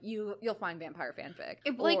nonfiction, like you'll find vampire fanfic,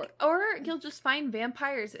 or you'll just find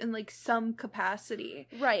vampires in like some capacity,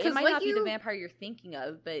 right? It might not be the vampire you're thinking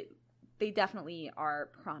of, but they definitely are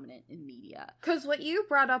prominent in media. Because what you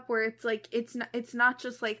brought up, where it's like it's not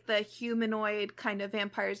just like the humanoid kind of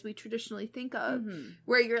vampires we traditionally think of,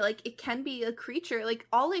 where you're like it can be a creature. Like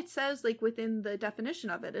all it says like within the definition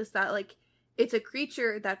of it is that like it's a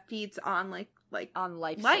creature that feeds on on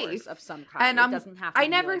life source of some kind. And it doesn't have to I be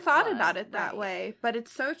never like thought blood. about it that way, but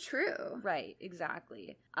it's so true. Right,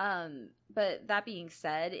 exactly. But that being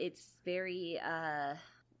said, it's very I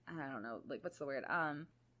don't know, like what's the word?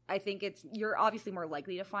 I think you're obviously more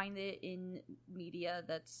likely to find it in media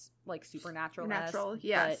that's like supernatural.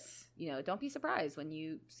 Yes. But, you know, don't be surprised when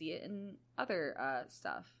you see it in other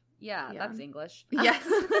stuff. Yeah, that's English. Yes.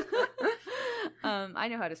 I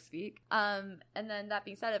know how to speak. And then that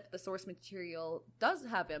being said, if the source material does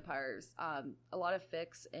have vampires, a lot of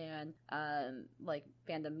fics and like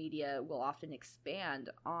fandom media will often expand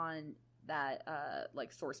on that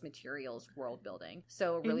like source materials world building.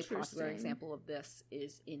 So a really popular example of this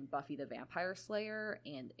is in Buffy the Vampire Slayer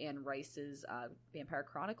and Anne Rice's Vampire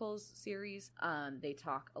Chronicles series. They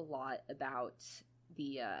talk a lot about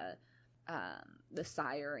the the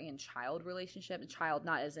sire and child relationship. Child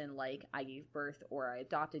not as in like I gave birth or I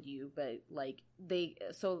adopted you, but like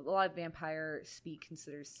so a lot of vampire speak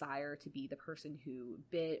considers sire to be the person who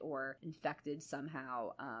bit or infected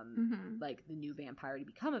somehow like the new vampire to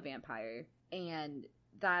become a vampire, and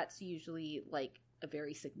that's usually like a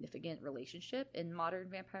very significant relationship in modern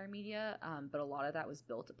vampire media, but a lot of that was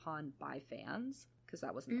built upon by fans because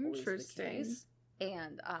that wasn't always the case.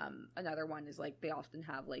 And another one is like they often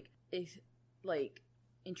have like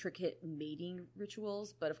intricate mating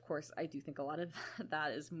rituals, but of course I do think a lot of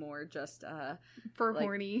that is more just for like,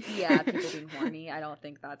 horny. Yeah, people being horny. I don't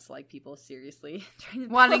think that's like people seriously trying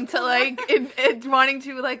to wanting to like wanting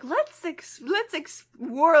to like let's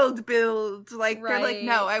world build, like right. They're like,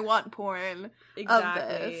 no, I want porn.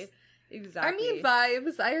 Exactly. Of this. Exactly. I mean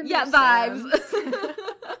vibes. I understand. Yeah, vibes.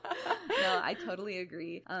 No, I totally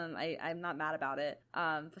agree. I'm not mad about it.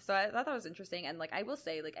 So I thought that was interesting, and like I will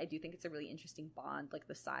say, like I do think it's a really interesting bond, like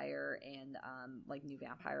the sire and like new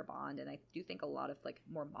vampire bond, and I do think a lot of like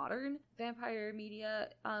more modern vampire media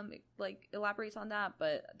like elaborates on that,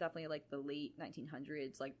 but definitely like the late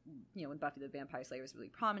 1900s, like you know when Buffy the Vampire Slayer was really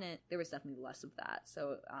prominent, there was definitely less of that.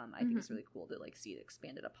 So I think it's really cool to like see it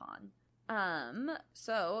expanded upon.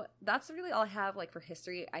 So that's really all I have like for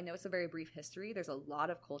history. I know it's a very brief history. There's a lot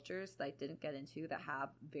of cultures that I didn't get into that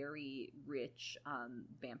have very rich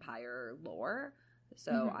vampire lore.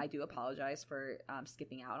 So I do apologize for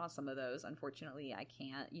skipping out on some of those. Unfortunately, I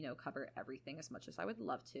can't, you know, cover everything as much as I would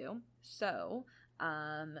love to. So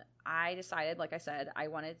I decided, like I said, I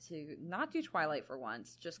wanted to not do Twilight for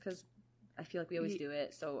once, just because I feel like we always do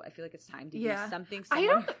it, so I feel like it's time to do something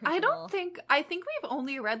somewhat original. I think we've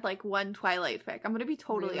only read like one Twilight fic. I'm gonna be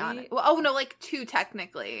totally honest. Well, oh no, like two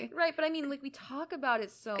technically. Right, but I mean, like we talk about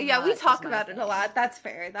it so much. Yeah, we talk about it a lot. That's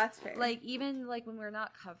fair. Like even like when we're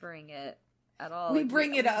not covering it at all, we like,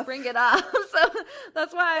 bring it up. So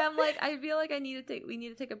that's why I'm like, I feel like we need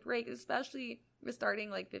to take a break, especially with starting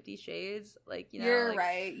like 50 Shades. Like, you know, you're like,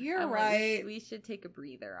 right. You're I'm right. Like, we should take a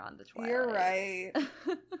breather on the Twilight. You're right.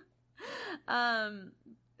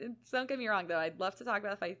 Don't get me wrong though, I'd love to talk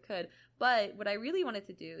about it if I could, but what I really wanted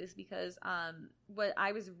to do is because what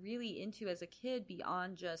I was really into as a kid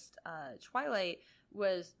beyond just Twilight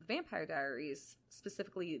was Vampire Diaries,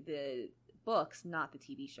 specifically the books, not the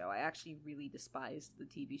TV show. I actually really despised the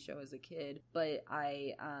TV show as a kid, but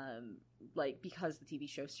I like because the TV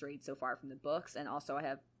show strayed so far from the books, and also I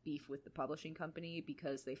have beef with the publishing company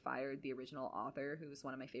because they fired the original author, who was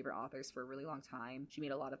one of my favorite authors for a really long time. She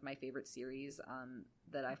made a lot of my favorite series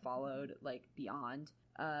that I followed, like beyond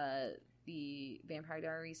the Vampire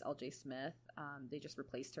Diaries, L.J. Smith. They just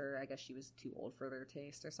replaced her. I guess she was too old for their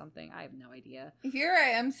taste or something. I have no idea. Here I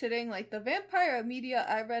am sitting, like, the vampire media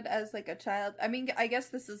I read as, like, a child. I mean, I guess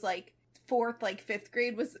this is, like, 4th, like 5th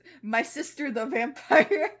grade was My Sister the Vampire.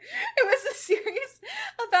 It was a series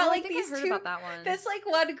about like these two. About that one. This like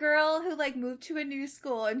one girl who like moved to a new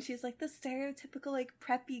school, and she's like the stereotypical like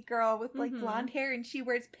preppy girl with like blonde hair, and she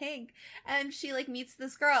wears pink, and she like meets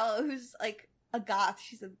this girl who's like a goth.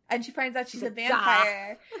 And she finds out she's a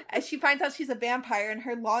vampire. And she finds out she's a vampire and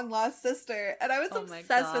her long lost sister. And I was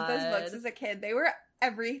obsessed with those books as a kid. They were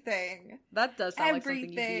everything. That does sound like something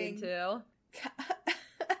you'd be into.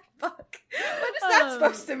 Fuck. What is that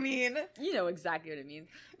supposed to mean? You know exactly what it means.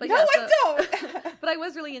 But no, yeah, I don't. But I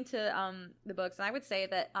was really into the books, and I would say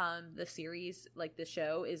that the series, like the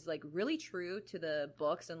show, is like really true to the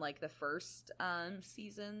books in like the first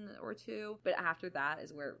season or two. But after that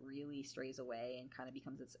is where it really strays away and kind of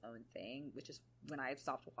becomes its own thing, which is when I had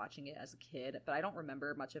stopped watching it as a kid. But I don't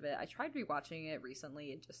remember much of it. I tried rewatching it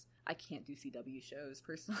recently, and just I can't do CW shows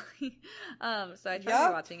personally. So I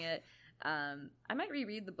tried rewatching it. I might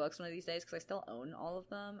reread the books one of these days because I still own all of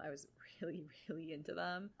them. I was really, really into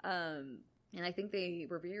them. And I think they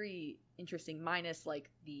were very interesting, minus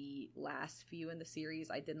like the last few in the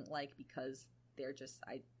series I didn't like because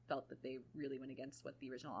I felt that they really went against what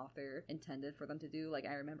the original author intended for them to do. Like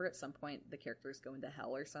I remember at some point the characters go into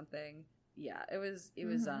hell or something. Yeah, it was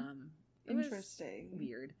interesting.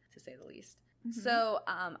 Weird to say the least. So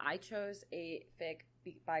I chose a fic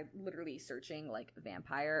by literally searching like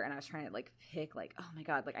vampire, and I was trying to like pick like, oh my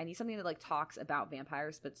god, like I need something that like talks about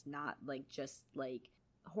vampires but it's not like just like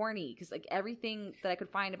horny, because like everything that I could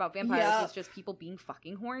find about vampires was just people being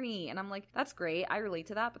fucking horny, and I'm like, that's great, I relate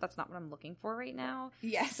to that, but that's not what I'm looking for right now.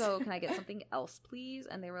 Yes. So can I get something else please?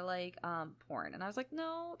 And they were like porn, and I was like,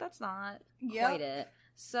 no, that's not quite it.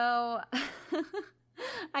 So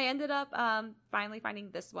I ended up finally finding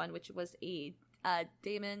this one, which was a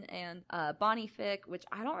Damon and Bonnie fic, which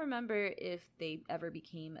I don't remember if they ever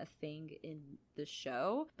became a thing in the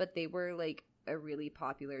show, but they were like a really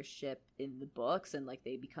popular ship in the books, and like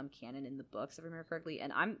they become canon in the books, if I remember correctly.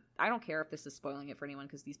 And I don't care if this is spoiling it for anyone,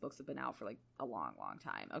 because these books have been out for like a long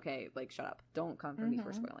time. Okay, like shut up, don't come for me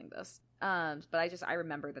for spoiling this. But I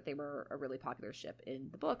remember that they were a really popular ship in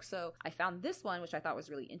the book, so I found this one, which I thought was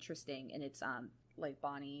really interesting, and it's like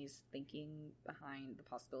Bonnie's thinking behind the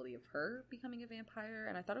possibility of her becoming a vampire,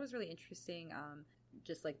 and I thought it was really interesting,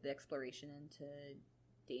 just like the exploration into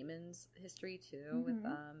Daemon's history too, with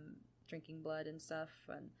drinking blood and stuff.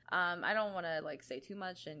 And I don't want to like say too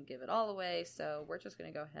much and give it all away, so we're just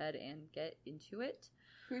gonna go ahead and get into it.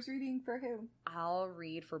 Who's reading for who? I'll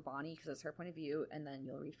read for Bonnie because it's her point of view, and then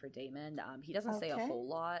you'll read for Daemon. He doesn't say a whole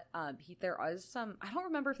lot. There is some, I don't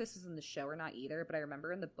remember if this is in the show or not either, but I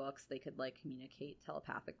remember in the books they could like communicate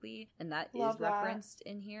telepathically, and that is referenced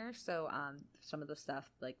in here. So some of the stuff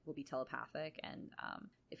like will be telepathic, and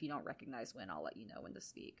if you don't recognize when, I'll let you know when to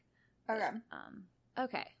speak. Okay. But,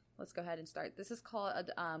 okay. Let's go ahead and start. This is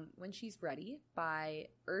called When She's Ready by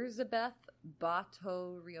Erzsébet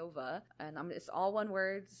Bátorova. And it's all one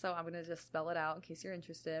word, so I'm going to just spell it out in case you're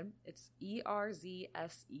interested. It's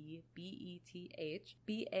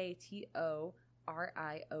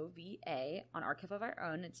ERZSEBETHBATORIOVA on Archive of Our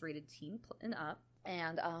Own. It's rated teen and up.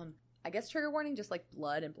 And I guess trigger warning, just like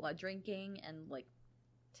blood and blood drinking and like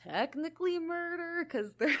technically murder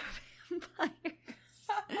because they're vampires.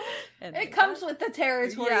 And it comes with the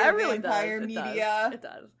territory of really vampire media. It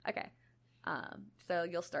does. Okay. So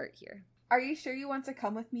you'll start here. Are you sure you want to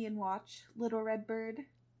come with me and watch, Little Red Bird?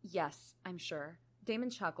 Yes, I'm sure. Daemon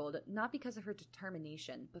chuckled, not because of her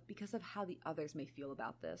determination, but because of how the others may feel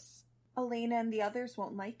about this. Elena and the others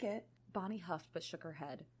won't like it. Bonnie huffed but shook her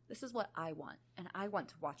head. This is what I want, and I want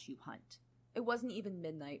to watch you hunt. It wasn't even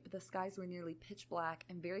midnight, but the skies were nearly pitch black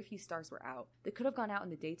and very few stars were out. They could have gone out in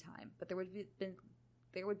the daytime, but there would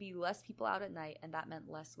be less people out at night, and that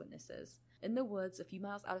meant less witnesses. In the woods, a few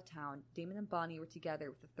miles out of town, Daemon and Bonnie were together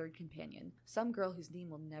with a third companion, some girl whose name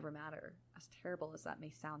will never matter, as terrible as that may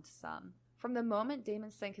sound to some. From the moment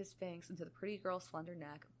Daemon sank his fangs into the pretty girl's slender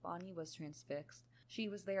neck, Bonnie was transfixed. She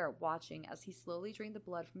was there, watching as he slowly drained the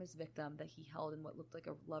blood from his victim that he held in what looked like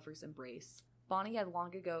a lover's embrace. Bonnie had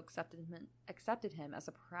long ago accepted him as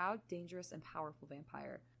a proud, dangerous, and powerful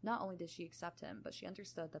vampire. Not only did she accept him, but she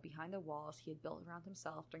understood that behind the walls he had built around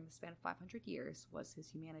himself during the span of 500 years was his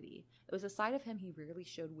humanity. It was a side of him he rarely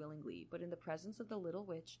showed willingly, but in the presence of the little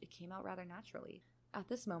witch, it came out rather naturally. At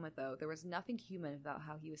this moment, though, there was nothing human about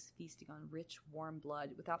how he was feasting on rich, warm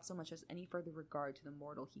blood without so much as any further regard to the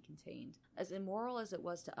mortal he contained. As immoral as it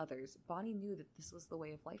was to others, Bonnie knew that this was the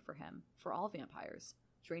way of life for him, for all vampires.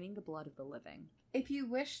 Draining the blood of the living. If you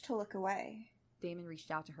wish to look away. Daemon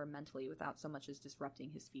reached out to her mentally without so much as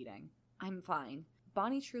disrupting his feeding. I'm fine.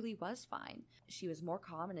 Bonnie truly was fine. She was more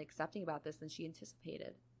calm and accepting about this than she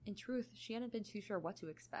anticipated. In truth, she hadn't been too sure what to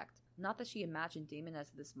expect. Not that she imagined Daemon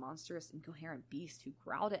as this monstrous, incoherent beast who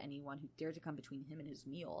growled at anyone who dared to come between him and his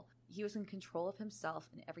meal. He was in control of himself,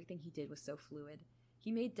 and everything he did was so fluid.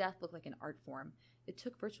 He made death look like an art form. It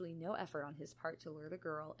took virtually no effort on his part to lure the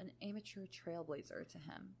girl, an amateur trailblazer, to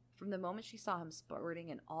him. From the moment she saw him sporting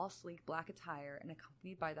in all sleek black attire and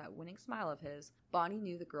accompanied by that winning smile of his, Bonnie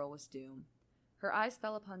knew the girl was doomed. Her eyes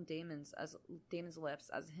fell upon Daemon's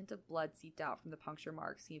lips as a hint of blood seeped out from the puncture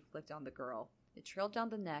marks he inflicted on the girl. It trailed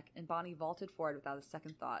down the neck, and Bonnie vaulted forward without a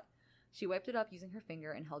second thought. She wiped it up using her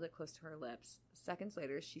finger and held it close to her lips. Seconds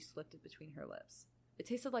later, she slipped it between her lips. It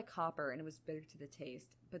tasted like copper, and it was bitter to the taste,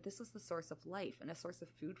 but this was the source of life and a source of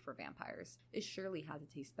food for vampires. It surely had to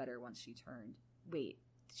taste better once she turned. Wait,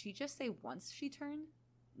 did she just say once she turned?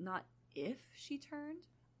 Not if she turned?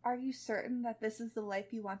 Are you certain that this is the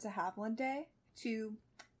life you want to have one day? To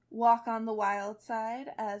walk on the wild side,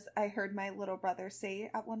 as I heard my little brother say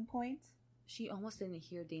at one point? She almost didn't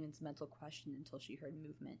hear Daemon's mental question until she heard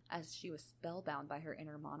movement, as she was spellbound by her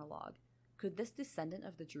inner monologue. Could this descendant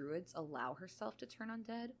of the Druids allow herself to turn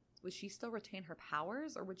undead? Would she still retain her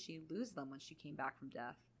powers, or would she lose them when she came back from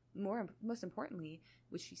death? Most importantly,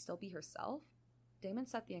 would she still be herself? Daemon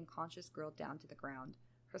set the unconscious girl down to the ground.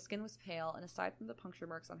 Her skin was pale, and aside from the puncture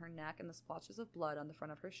marks on her neck and the splotches of blood on the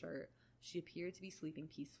front of her shirt, she appeared to be sleeping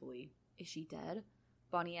peacefully. Is she dead?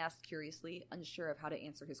 Bonnie asked curiously, unsure of how to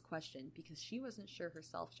answer his question, because she wasn't sure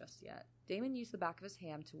herself just yet. Daemon used the back of his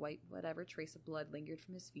hand to wipe whatever trace of blood lingered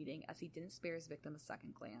from his feeding, as he didn't spare his victim a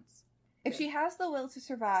second glance. If she has the will to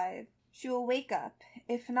survive, she will wake up.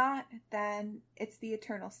 If not, then it's the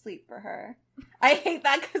eternal sleep for her. I hate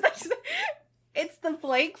that because it's the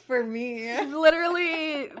blank for me.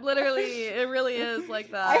 Literally, it really is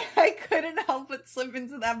like that. I couldn't help but slip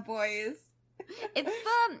into that voice.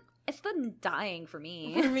 It's the dying for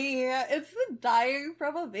me. For me, it's the dying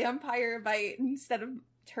from a vampire bite instead of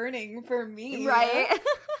turning for me. Right?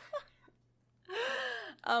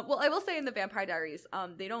 Well, I will say in the Vampire Diaries,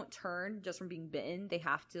 they don't turn just from being bitten. They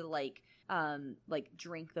have to like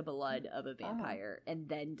drink the blood of a vampire and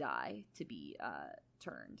then die to be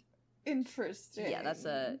turned. Interesting. Yeah,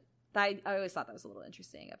 I always thought that was a little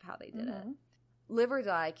interesting of how they did it. Live or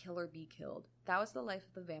die, kill or be killed. That was the life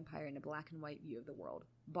of the vampire in a black and white view of the world.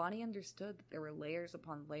 Bonnie understood that there were layers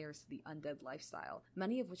upon layers to the undead lifestyle,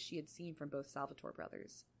 many of which she had seen from both Salvatore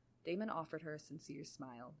brothers. Damon offered her a sincere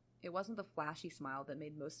smile. It wasn't the flashy smile that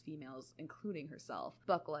made most females, including herself,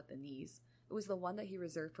 buckle at the knees. It was the one that he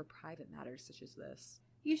reserved for private matters such as this.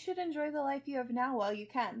 You should enjoy the life you have now while you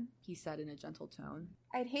can, he said in a gentle tone.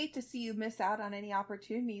 I'd hate to see you miss out on any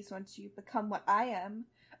opportunities once you become what I am.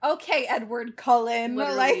 Okay, Edward Cullen,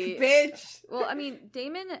 Literally. bitch. Well, I mean,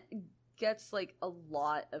 Damon gets like a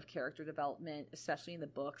lot of character development, especially in the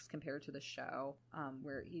books compared to the show,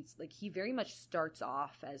 where he's like, he very much starts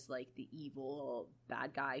off as like the evil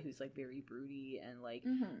bad guy who's like very broody and like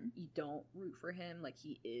you don't root for him, like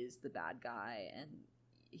he is the bad guy and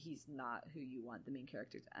he's not who you want the main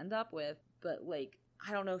character to end up with. But like,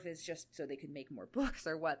 I don't know if it's just so they could make more books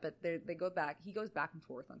or what, but he goes back and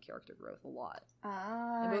forth on character growth a lot.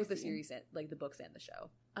 In both the series, and, like the books and the show.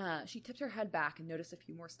 She tipped her head back and noticed a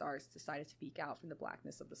few more stars, decided to peek out from the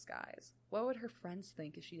blackness of the skies. What would her friends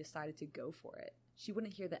think if she decided to go for it? She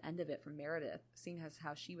wouldn't hear the end of it from Meredith, seeing as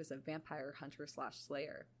how she was a vampire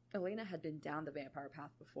hunter/slayer. Elena had been down the vampire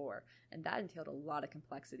path before, and that entailed a lot of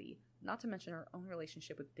complexity. Not to mention her own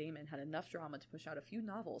relationship with Damon had enough drama to push out a few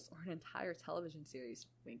novels or an entire television series.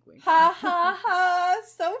 Wink, wink. Ha ha ha!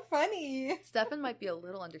 So funny. Stefan might be a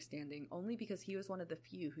little understanding, only because he was one of the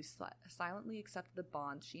few who silently accepted the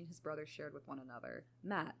bond she and his brother shared with one another.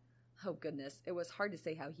 Matt. Oh goodness, it was hard to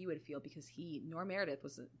say how he would feel because he, nor Meredith,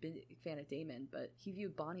 was a big fan of Damon, but he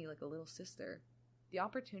viewed Bonnie like a little sister. The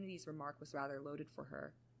opportunities remark was rather loaded for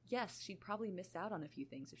her. Yes, she'd probably miss out on a few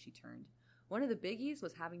things if she turned. One of the biggies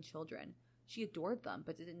was having children. She adored them,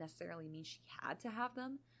 but didn't necessarily mean she had to have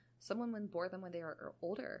them. Someone would bore them when they were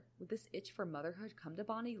older. Would this itch for motherhood come to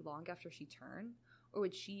Bonnie long after she turned? Or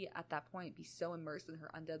would she, at that point, be so immersed in her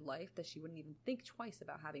undead life that she wouldn't even think twice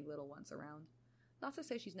about having little ones around? Not to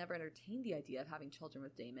say she's never entertained the idea of having children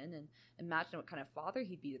with Damon, and imagine what kind of father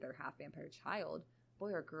he'd be to their half-vampire child.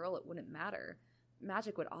 Boy or girl, it wouldn't matter.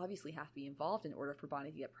 Magic would obviously have to be involved in order for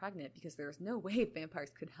Bonnie to get pregnant, because there is no way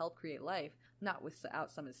vampires could help create life, not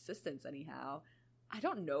without some assistance anyhow. I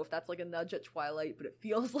don't know if that's like a nudge at Twilight, but it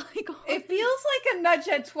feels like it feels like a nudge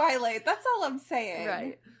at Twilight. That's all I'm saying.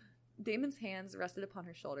 Right. Damon's hands rested upon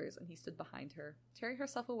her shoulders, and he stood behind her. Tearing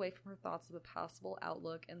herself away from her thoughts of a possible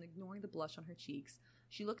outlook and ignoring the blush on her cheeks,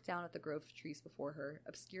 she looked down at the grove of trees before her,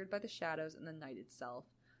 obscured by the shadows and the night itself.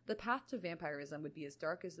 The path to vampirism would be as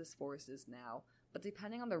dark as this forest is now, but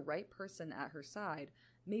depending on the right person at her side,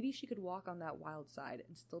 maybe she could walk on that wild side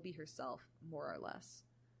and still be herself, more or less.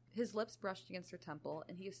 His lips brushed against her temple,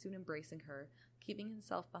 and he was soon embracing her, keeping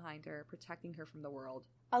himself behind her, protecting her from the world.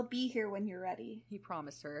 I'll be here when you're ready, he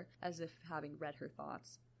promised her, as if having read her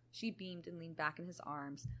thoughts. She beamed and leaned back in his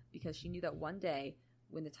arms, because she knew that one day,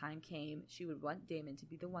 when the time came, she would want Damon to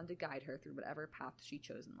be the one to guide her through whatever path she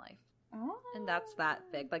chose in life. Oh. And that's that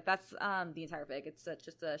fic. Like, that's the entire fic. It's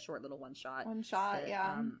just a short little one-shot. That,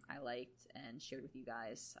 yeah. I liked and shared with you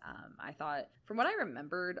guys. I thought, from what I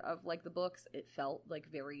remembered of, like, the books, it felt, like,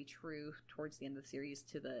 very true towards the end of the series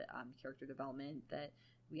to the character development that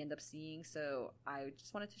we end up seeing. So I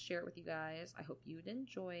just wanted to share it with you guys. I hope you'd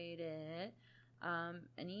enjoyed it.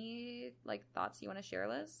 Any, like, thoughts you want to share,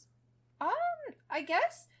 Liz? I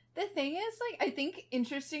guess the thing is, like, I think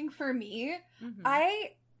interesting for me, Mm-hmm.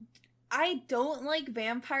 I don't like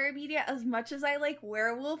vampire media as much as I like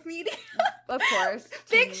werewolf media. Of course.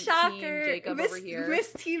 Big shocker. Team Jacob over here.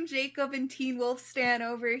 Miss Team Jacob and Teen Wolf Stan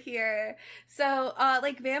over here. So,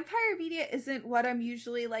 like, vampire media isn't what I'm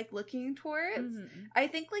usually, like, looking towards. Mm-hmm. I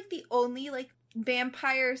think, like, the only, like,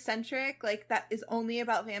 vampire-centric, like, that is only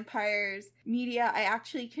about vampires media I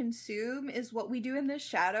actually consume is What We Do in the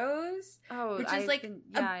Shadows. Oh, which is, like,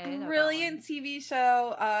 a brilliant TV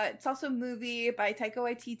show. It's also a movie by Taika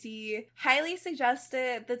Waititi. Highly suggest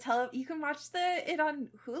it. You can watch it on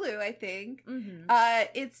Hulu, I think. Mm-hmm.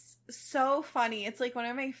 It's so funny. It's, like, one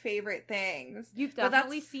of my favorite things. You've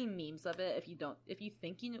definitely seen memes of it. If you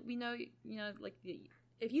think you know,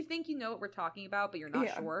 if you think you know what we're talking about, but you're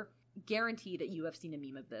not sure, guarantee that you have seen a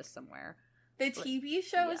meme of this somewhere. The TV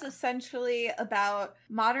show is Yeah. essentially about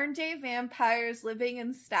modern day vampires living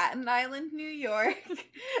in Staten Island, New York.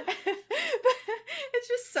 It's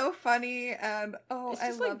just so funny, and It's I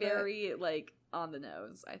just love like very like on the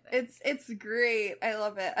nose, I think. It's great. I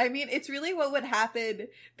love it. I mean, it's really what would happen.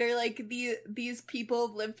 They're like these people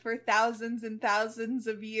have lived for thousands and thousands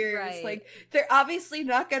of years. Right. Like they're obviously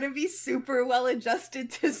not going to be super well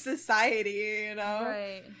adjusted to society, you know.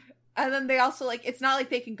 Right. And then they also like it's not like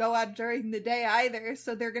they can go out during the day either,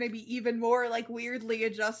 so they're going to be even more like weirdly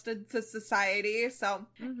adjusted to society. So,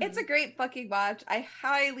 it's a great fucking watch. I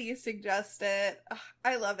highly suggest it. Ugh,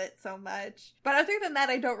 I love it so much. But other than that,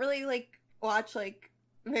 I don't really like watch like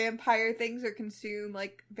vampire things or consume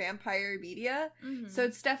like vampire media. So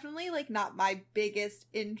it's definitely like not my biggest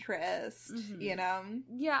interest, you know.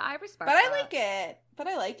 Yeah, I respect But that.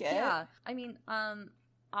 I like it. Yeah. I mean,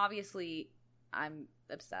 obviously I'm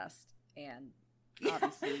obsessed and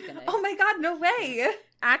obviously gonna Oh my god, no way.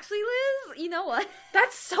 Actually, Liz, you know what?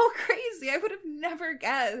 That's so crazy. I would have never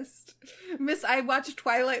guessed. Miss, I watch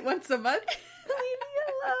Twilight once a month. Leave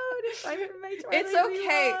me alone. It's time for my Twilight It's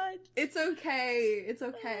okay. rewatch. It's okay. It's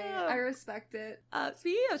okay. Oh. I respect it.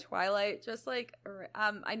 Speaking of Twilight, just like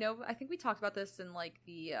I think we talked about this in like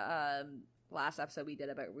the last episode we did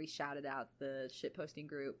about we shouted out the shitposting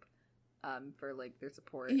group for like their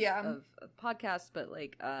support of podcasts, but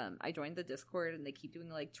like I joined the Discord and they keep doing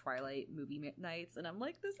like Twilight movie nights, and I'm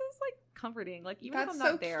like, this is like comforting. Like even That's if I'm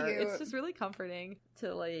not so there, cute. it's just really comforting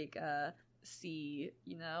to like see,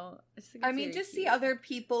 you know. I mean, just see other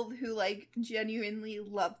people who like genuinely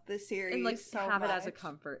love the series and like so have much. it as a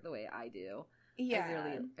comfort the way I do.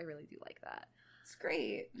 Yeah, I really do like that. it's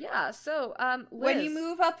great. Yeah. So Liz, When you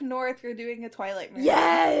move up north, you're doing a Twilight movie.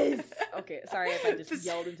 yes. Okay, sorry if I just This-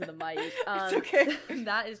 yelled into the mic. It's okay.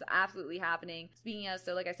 That is absolutely happening. Speaking of,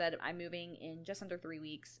 so like I said, I'm moving in just under 3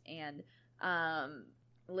 weeks, and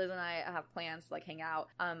Liz and I have plans to like hang out.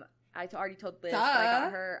 I already told Liz that I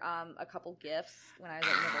got her a couple gifts when I was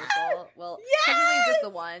at Universal. Well, technically just the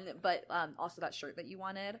one, but also that shirt that you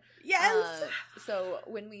wanted. Yes. So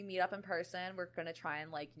when we meet up in person, we're gonna try and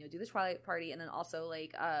like, you know, do the Twilight party, and then also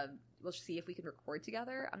like we'll see if we can record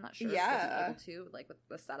together. I'm not sure if we'll be able to, like, with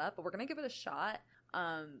the setup, but we're gonna give it a shot.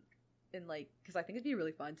 And like, because I think it'd be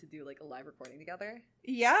really fun to do like a live recording together.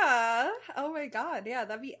 Yeah. Oh my god. Yeah,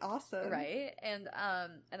 that'd be awesome. Right. And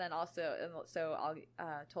then also, and so I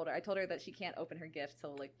told her that she can't open her gift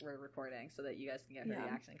till like we're recording, so that you guys can get her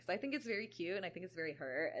reaction, because I think it's very cute and I think it's very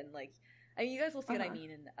her, and like, I mean, you guys will see what I mean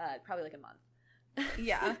in probably like a month.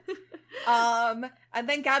 Yeah. And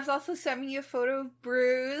then Gabs also sent me a photo of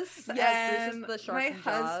Bruce. Yes, this is the shark my from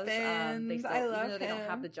Jaws. husband. They still, I love even though they don't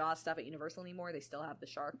have him. the Jaws stuff at Universal anymore, they still have the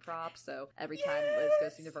shark props. So every time Liz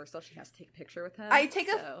goes to Universal, she has to take a picture with him. I take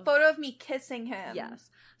a photo of me kissing him. Yes.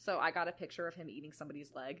 So I got a picture of him eating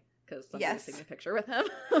somebody's leg, because somebody was taking a picture with him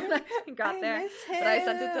when I got there. Miss him. But I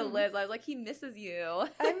sent it to Liz. I was like, he misses you.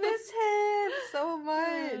 I miss him so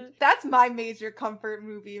much. That's my major comfort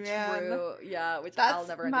movie, man. True. Yeah, which That's I'll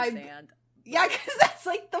never my- understand. Yeah, because that's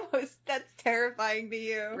like the most, that's terrifying to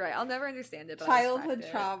you. Right. I'll never understand it, but I Childhood respect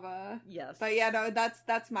it. trauma. Yes. But yeah, no,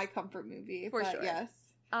 that's my comfort movie. For but sure. Yes.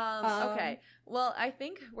 Okay. Well, I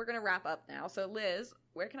think we're gonna wrap up now. So, Liz,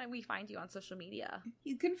 where can we find you on social media?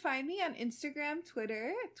 You can find me on Instagram,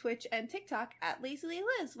 Twitter, Twitch, and TikTok at Lazily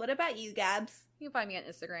Liz. What about you, Gabs? You can find me on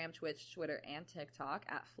Instagram, Twitch, Twitter, and TikTok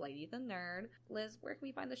at Flighty the Nerd. Liz, where can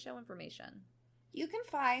we find the show information? You can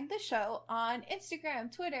find the show on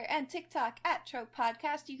Instagram, Twitter, and TikTok at Trope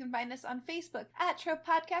Podcast. You can find us on Facebook at Trope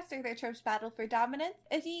Podcast or their Tropes Battle for Dominance.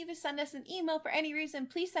 If you need to send us an email for any reason,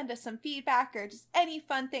 please send us some feedback or just any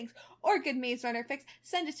fun things or good Maze Runner fix.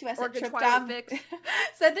 Send it to us Or at good Trope Twilight fix.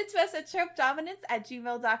 Send it to us at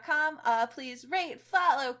tropedominance@gmail.com. Please rate,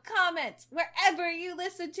 follow, comment wherever you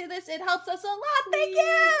listen to this. It helps us a lot. Thank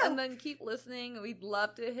you. And then keep listening. We'd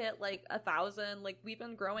love to hit like 1,000. Like, we've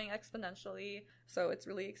been growing exponentially, so it's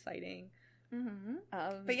really exciting. Mm-hmm.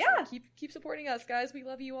 But But yeah. keep supporting us, guys. We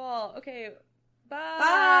love you all. Okay, bye.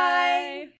 Bye.